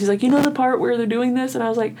me things. He's like, you know the part where they're doing this? And I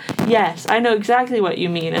was like, yes, I know exactly what you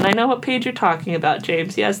mean. And I know what page you're talking about,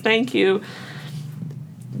 James. Yes, thank you.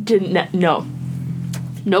 No.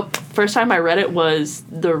 Nope. First time I read it was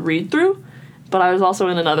the read-through, but I was also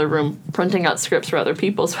in another room printing out scripts for other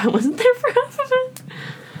people, so I wasn't there for half of it.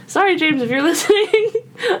 Sorry, James, if you're listening.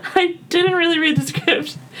 I didn't really read the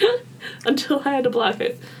script until I had to block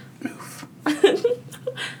it.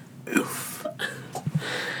 Oof.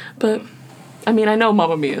 But, I mean, I know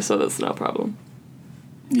Mamma Mia, so that's not a problem.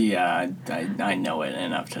 Yeah, I know it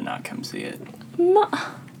enough to not come see it.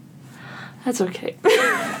 That's okay.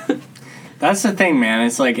 That's the thing, man.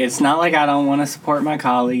 It's like, it's not like I don't want to support my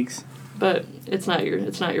colleagues. But it's not your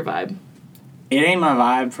vibe. It ain't my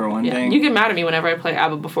vibe, for one thing. You get mad at me whenever I play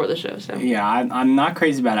ABBA before the show, so. Yeah, I'm not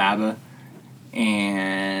crazy about ABBA.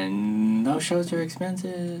 And those shows are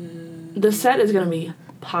expensive. The set is going to be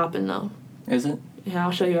popping, though. Is it? Yeah,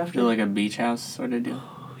 I'll show you after. Is it like a beach house sort of deal?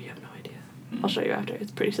 Oh, you have no idea. I'll show you after.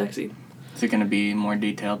 It's pretty sexy. Is it going to be more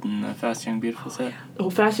detailed than the Fast Young Beautiful set? Yeah.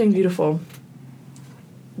 Well, Fast Young Beautiful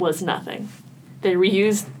was nothing. They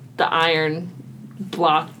reused the iron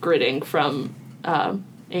block gridding from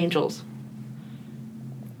Angels.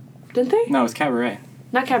 Didn't they? No, it was Cabaret.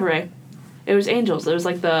 Not Cabaret. It was Angels. It was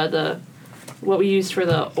like the what we used for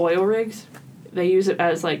the oil rigs. They use it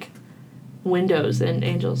as like windows in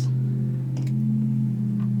Angels.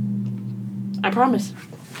 I promise.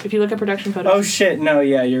 If you look at production photos. Oh shit! No,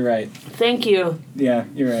 yeah, you're right. Thank you. Yeah,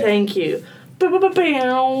 you're right. Thank you.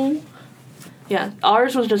 Yeah,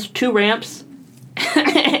 ours was just 2 ramps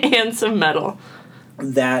and some metal.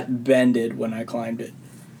 That bended when I climbed it.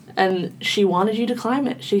 And she wanted you to climb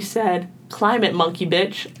it. She said, "Climb it, monkey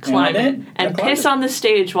bitch. Climb it. And piss on the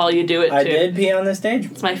stage while you do it, too." I did pee on the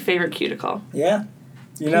stage. It's my favorite cuticle. Yeah.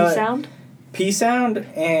 You know, Pee sound? Pee sound,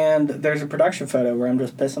 and there's a production photo where I'm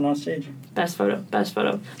just pissing on stage. Best photo.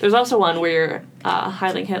 There's also one where you're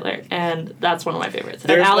Heiling Hitler, and that's one of my favorites.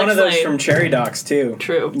 There's Alex one of those Lane, from Cherry Docs, too.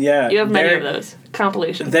 True. Yeah. You have many of those.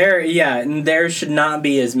 Compilations. And there should not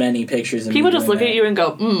be as many pictures of People just look at you and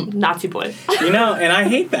go, Nazi boy. You know, and I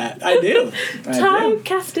hate that. I do.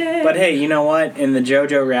 Typecasted. But hey, you know what? In the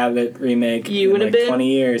Jojo Rabbit remake, you would have been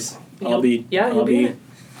 20 years, I'll be in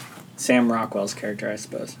Sam Rockwell's character, I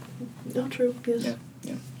suppose. No, true. Yes.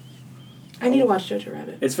 Yeah. I need to watch Jojo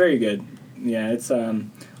Rabbit. It's very good. Yeah, it's I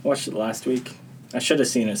watched it last week. I should have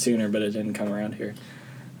seen it sooner, but it didn't come around here.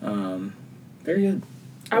 Very good.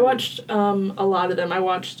 I watched a lot of them. I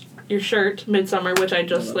watched Your Shirt, Midsummer, which I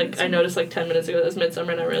just I noticed 10 minutes ago that was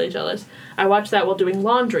Midsummer, and I'm really jealous. I watched that while doing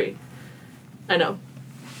laundry. I know.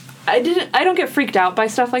 I don't get freaked out by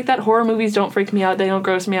stuff like that. Horror movies don't freak me out. They don't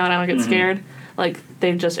gross me out. I don't get scared.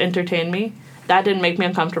 They just entertain me. That didn't make me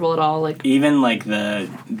uncomfortable at all. Even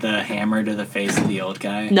the hammer to the face of the old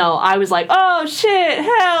guy. No, I was like, oh shit,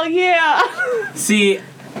 hell yeah. See,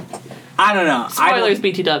 I don't know. Spoilers,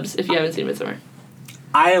 BT dubs, if you haven't seen Midsummer.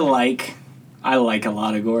 I like a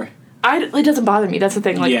lot of gore. It doesn't bother me. That's the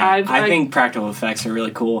thing. I think practical effects are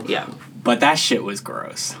really cool. Yeah. But that shit was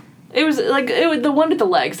gross. It was the one with the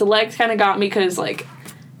legs. The legs kind of got me because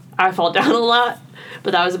I fall down a lot,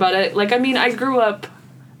 but that was about it. I grew up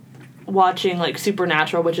watching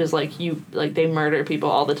Supernatural, which is they murder people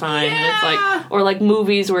all the time. Yeah. And it's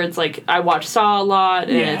movies where it's I watch Saw a lot,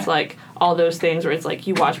 and it's all those things where it's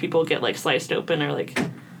you watch people get sliced open or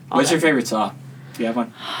What's your favorite Saw? Do you have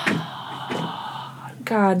one?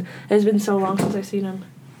 God, it's been so long since I've seen him.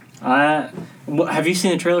 Have you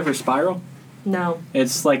seen the trailer for Spiral? No.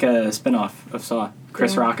 It's like a spin-off of Saw.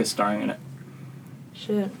 Chris Rock is starring in it.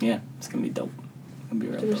 Shit. Yeah, it's gonna be dope. It's gonna be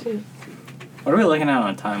real dope. See it. What are we looking at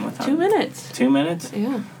on time? What time? 2 minutes. 2 minutes?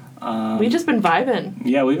 Yeah. We've just been vibing.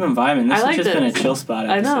 Yeah, we've been vibing. This has just been a chill spot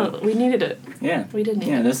episode. I know. We needed it. Yeah. We did need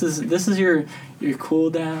it. Yeah, this is your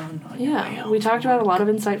cool down. Yeah. We talked about a lot of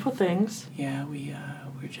insightful things. Yeah, we're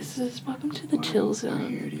just... This is welcome to the chill zone.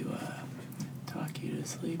 We're here to talk you to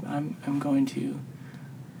sleep. I'm going to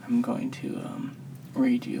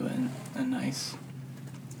read you a nice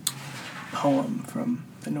poem from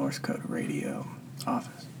the Norse Code Radio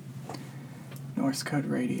office. Norse Code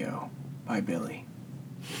Radio by Billy.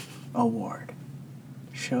 Award.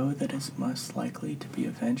 Show that is most likely to be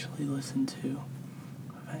eventually listened to.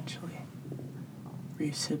 Eventually.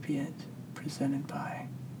 Recipient presented by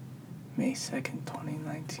May 2nd,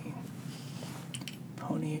 2019.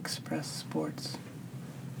 Pony Express Sports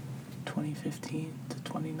 2015 to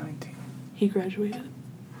 2019. He graduated.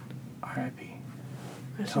 R.I.P.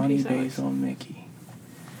 Tony, Basil, Mickey.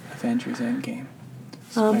 Avengers Endgame.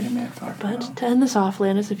 Spider-Man Far From Home. But to end this off,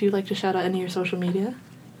 Landis, if you'd like to shout out any of your social media.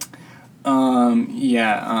 I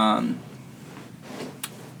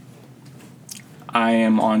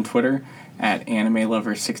am on Twitter at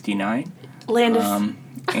AnimeLover69. Landis.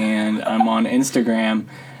 And I'm on Instagram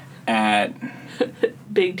at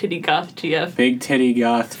Big Titty Goth GF. Big Titty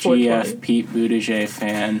Goth GF Pete Buttigieg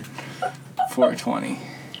fan 420.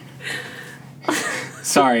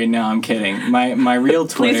 Sorry, no, I'm kidding. My real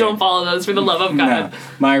Twitter... Please don't follow those for the love of God. No,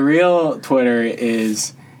 my real Twitter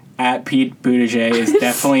is at Pete Buttigieg. Is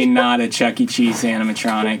definitely not a Chuck E. Cheese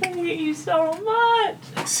animatronic. hate you so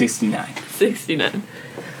much. 69. 69.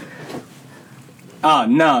 Oh,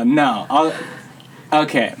 no.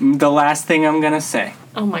 Okay, the last thing I'm gonna say.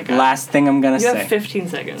 Oh my god. Last thing I'm gonna say. You have 15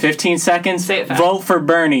 seconds. 15 seconds? Say it fast. Vote for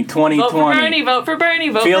Bernie 2020. Vote for Bernie, vote for Bernie,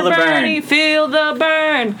 vote Feel for the Bernie. burn. Feel the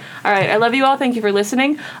burn. All right, I love you all. Thank you for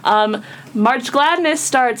listening. March Gladness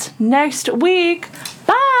starts next week.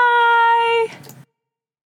 Bye.